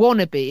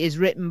 Wannabe is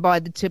written by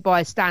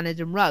Stannard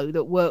and Rowe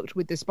that worked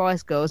with the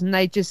Spice Girls, and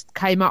they just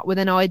came up with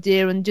an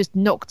idea and just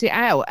knocked it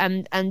out.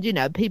 And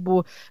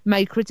people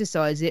may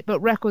criticize it, but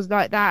records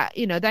like that,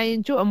 they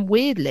enjoy. And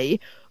weirdly,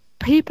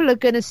 people are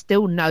going to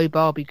still know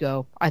Barbie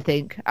Girl, I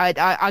think.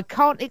 I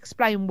can't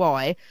explain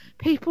why.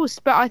 But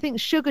I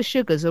think Sugar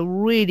Sugar's a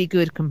really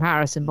good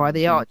comparison by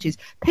the Arches.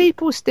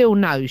 People still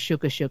know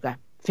Sugar Sugar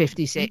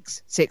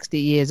 56, 60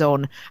 years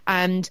on.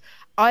 And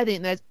I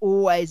think there's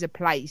always a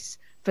place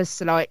for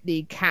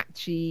slightly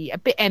catchy, a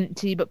bit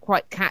empty, but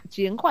quite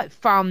catchy and quite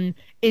fun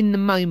in the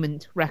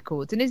moment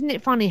records. And isn't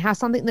it funny how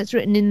something that's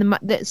written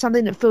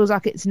something that feels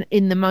like it's an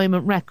in the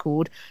moment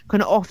record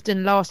can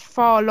often last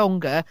far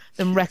longer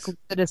than records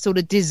that are sort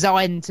of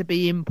designed to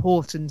be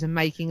important and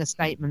making a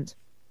statement.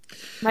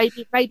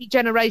 Maybe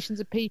generations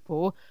of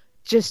people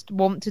just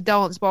want to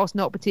dance whilst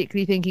not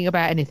particularly thinking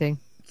about anything.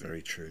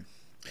 Very true.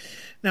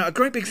 Now, a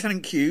great big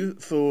thank you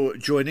for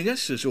joining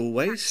us, as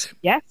always.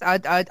 Yes,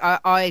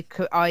 I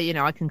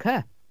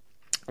concur.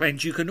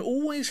 And you can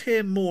always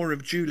hear more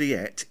of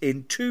Juliet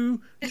in 2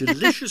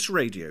 delicious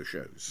radio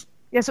shows.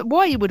 Yes,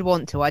 why you would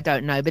want to, I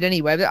don't know. But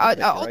anyway,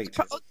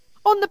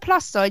 on the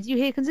plus side, you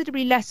hear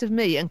considerably less of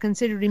me and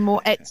considerably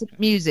more excellent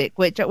music,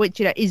 which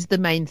is the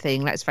main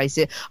thing, let's face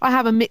it. I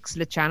have a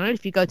Mixlr channel.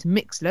 If you go to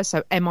Mixlr,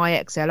 so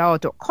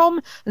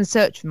mixlr.com, and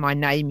search for my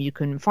name, you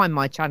can find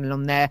my channel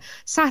on there.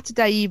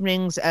 Saturday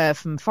evenings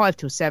from 5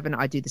 till 7,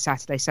 I do the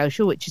Saturday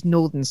Social, which is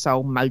Northern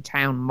Soul,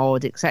 Motown,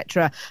 Mod,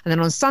 etc. And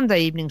then on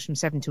Sunday evenings from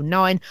 7 till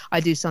 9,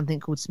 I do something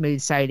called Smooth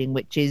Sailing,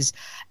 which is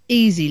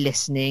easy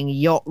listening,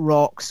 yacht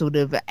rock, sort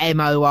of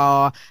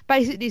MOR,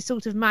 basically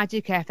sort of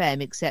Magic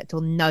FM, except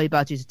on no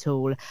budget at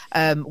all,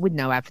 with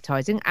no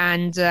advertising.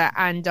 And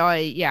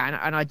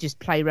I just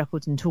play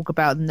records and talk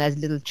about them. There's a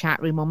little chat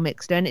room on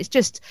Mixlr, and it's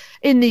just,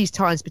 in these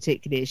times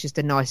particularly, it's just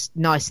a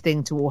nice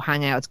thing to all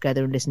hang out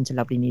together and listen to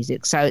lovely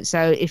music. So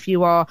if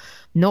you are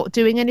not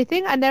doing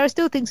anything, and there are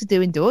still things to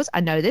do indoors,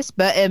 I know this,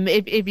 but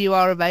if you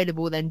are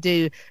available, then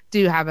do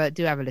have a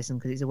listen,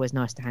 because it's always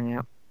nice to hang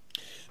out.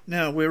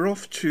 Now, we're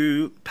off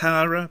to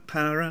Paradise.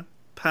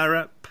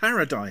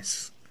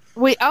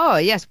 We are,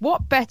 yes.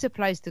 What better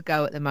place to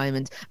go at the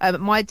moment?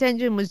 My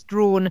attention was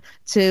drawn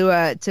to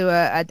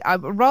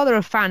I'm rather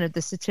a fan of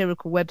the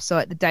satirical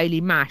website, the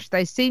Daily Mash.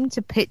 They seem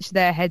to pitch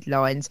their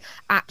headlines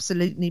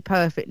absolutely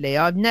perfectly.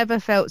 I've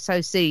never felt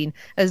so seen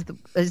as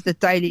the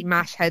Daily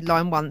Mash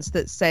headline once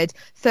that said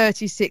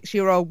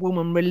 36-year-old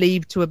woman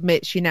relieved to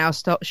admit she now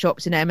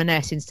shops in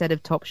M&S instead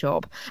of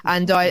Topshop.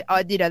 And I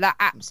that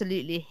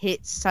absolutely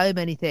hits so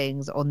many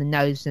things on the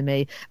nose for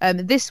me.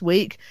 This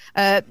week,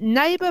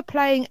 neighbour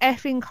playing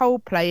effing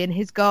Coldplay in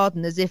his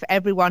garden as if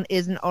everyone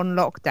isn't on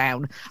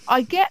lockdown.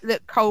 I get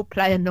that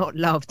Coldplay are not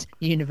loved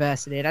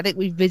universally, and I think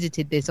we've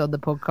visited this on the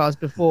podcast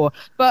before,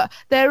 but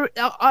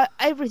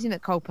everything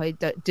that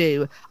Coldplay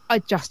do, I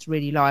just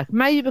really like.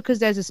 Maybe because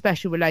there's a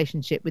special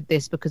relationship with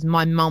this, because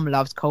my mum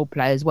loves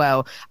Coldplay as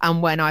well,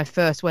 and when I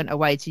first went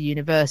away to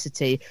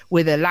university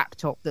with a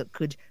laptop that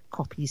could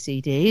copy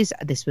CDs.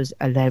 This was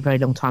a very, very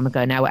long time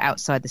ago now. We're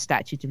outside the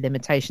statute of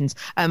limitations.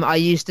 I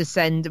used to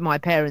send my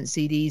parents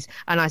CDs,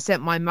 and I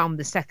sent my mum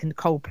the second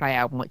Coldplay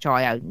album, which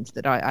I owned,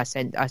 that I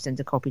sent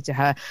a copy to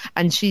her,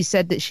 and she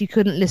said that she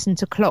couldn't listen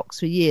to Clocks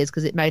for years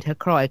because it made her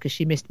cry because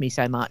she missed me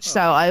so much. So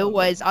I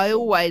always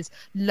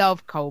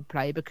love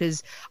Coldplay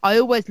because I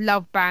always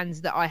love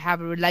bands that I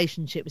have a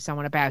relationship with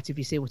someone about, if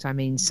you see what I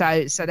mean.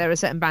 So there are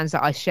certain bands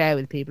that I share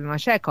with people, and I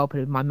share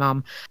Coldplay with my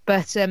mum.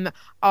 But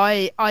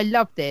I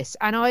love this,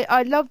 and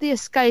I love the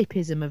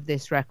escapism of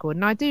this record,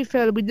 and I do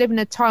feel we live in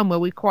a time where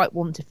we quite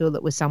want to feel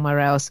that we're somewhere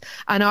else.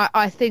 And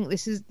I think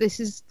this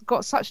has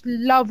got such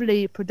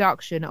lovely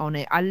production on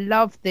it. I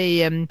love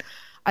the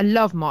I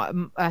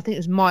think it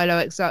was Milo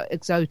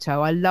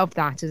Exoto. I love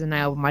that as an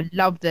album. I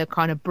love the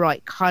kind of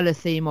bright colour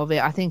theme of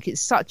it. I think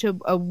it's such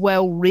a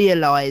well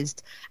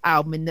realised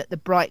album in that the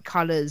bright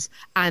colours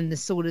and the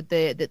sort of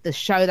the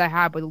show they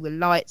had with all the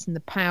lights and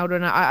the powder,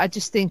 and I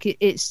just think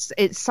it's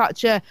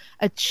such a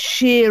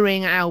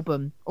cheering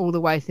album all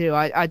the way through.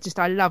 I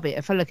love it.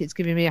 I feel like it's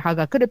giving me a hug.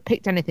 I could have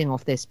picked anything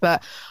off this,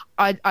 but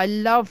I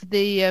love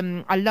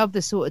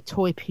the sort of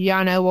toy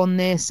piano on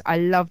this. I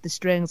love the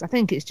strings. I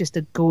think it's just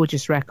a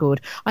gorgeous record.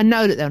 I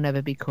know that they'll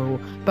never be cool,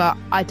 but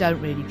I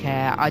don't really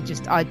care. I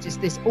just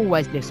this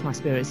always lifts my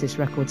spirits, this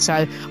record.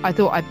 So I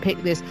thought I'd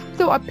pick this. I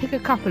thought I'd pick a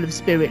couple of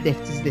spirit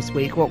lifters this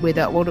week, what with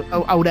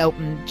old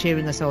Elton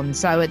cheering us on.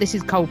 So this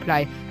is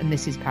Coldplay and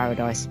this is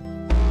Paradise.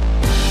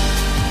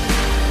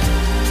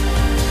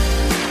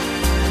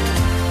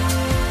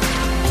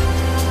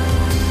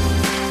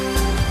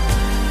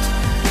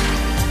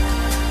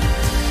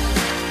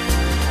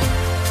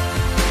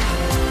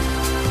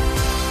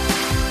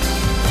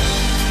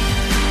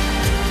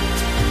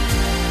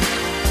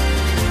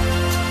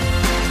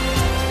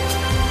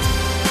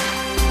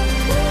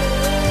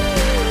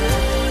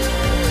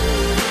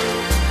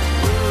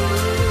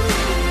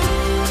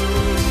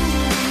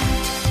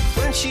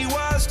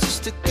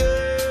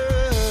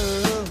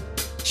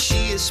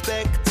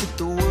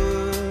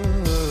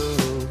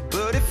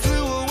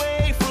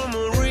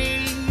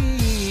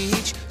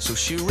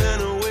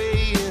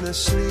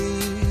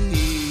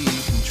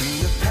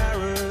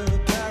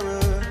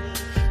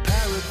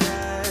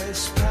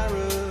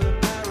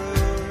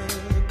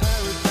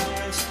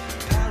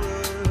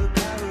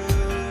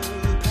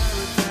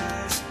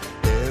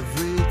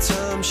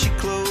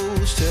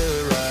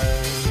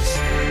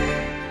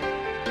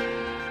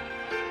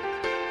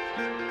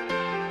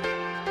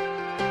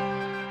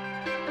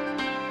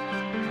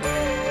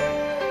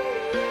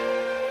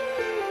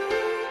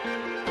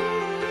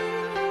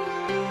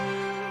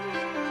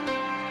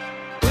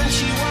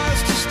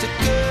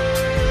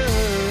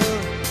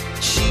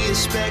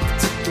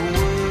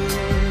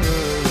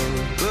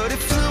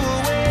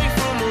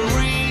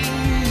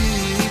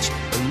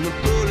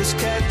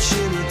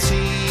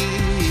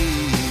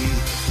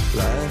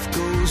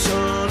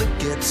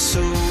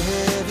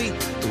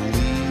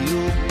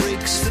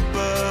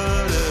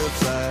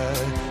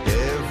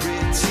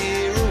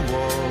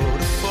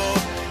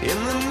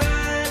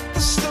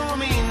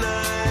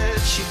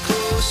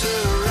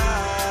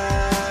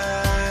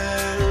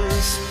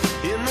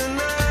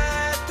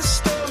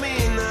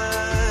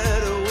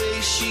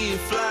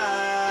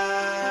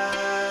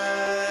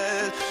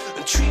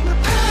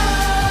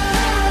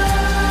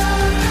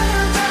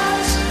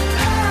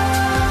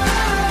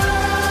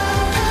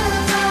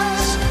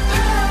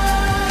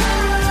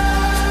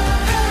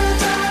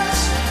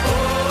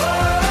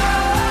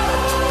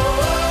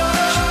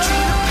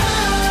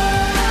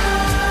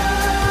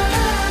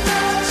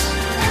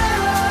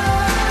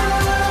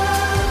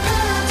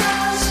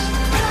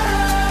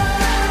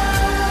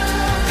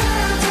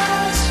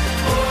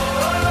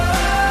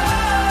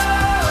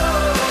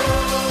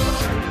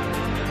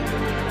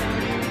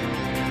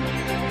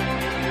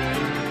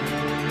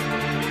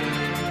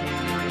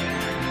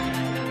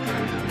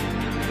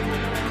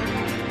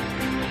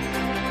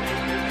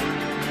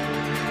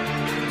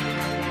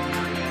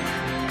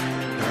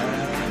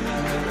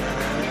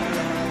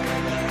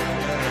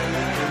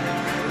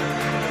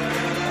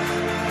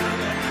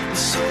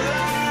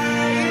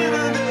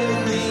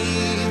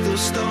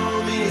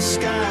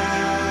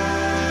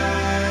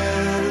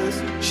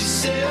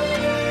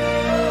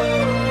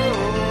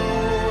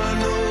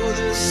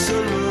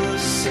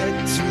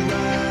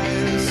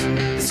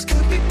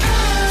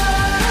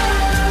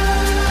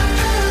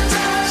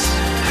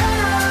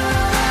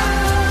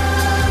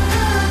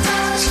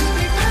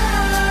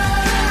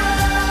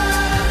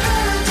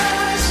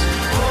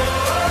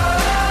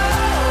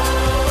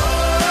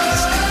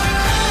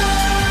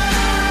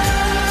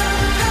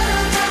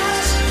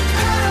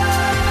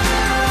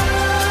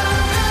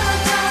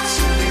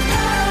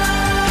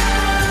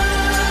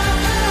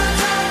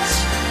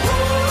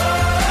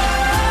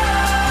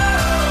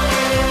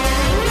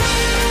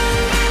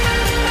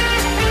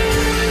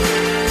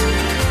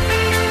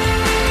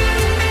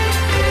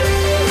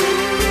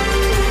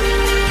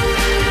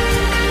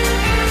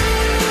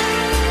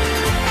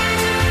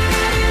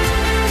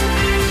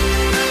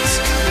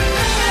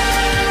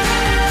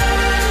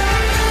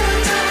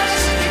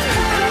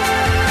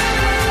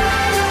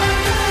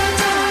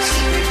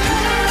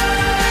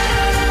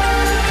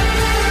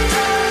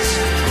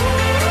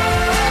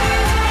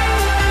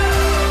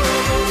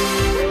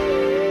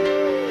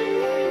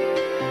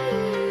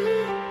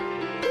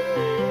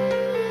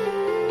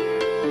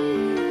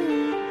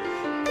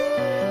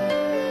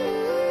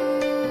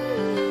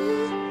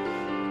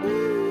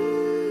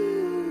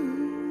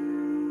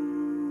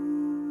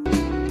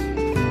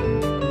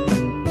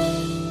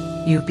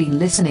 You've been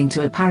listening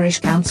to a Parish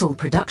Counsel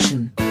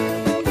production. Come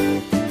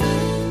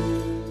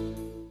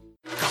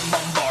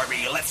on,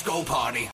 Barbie, let's go party.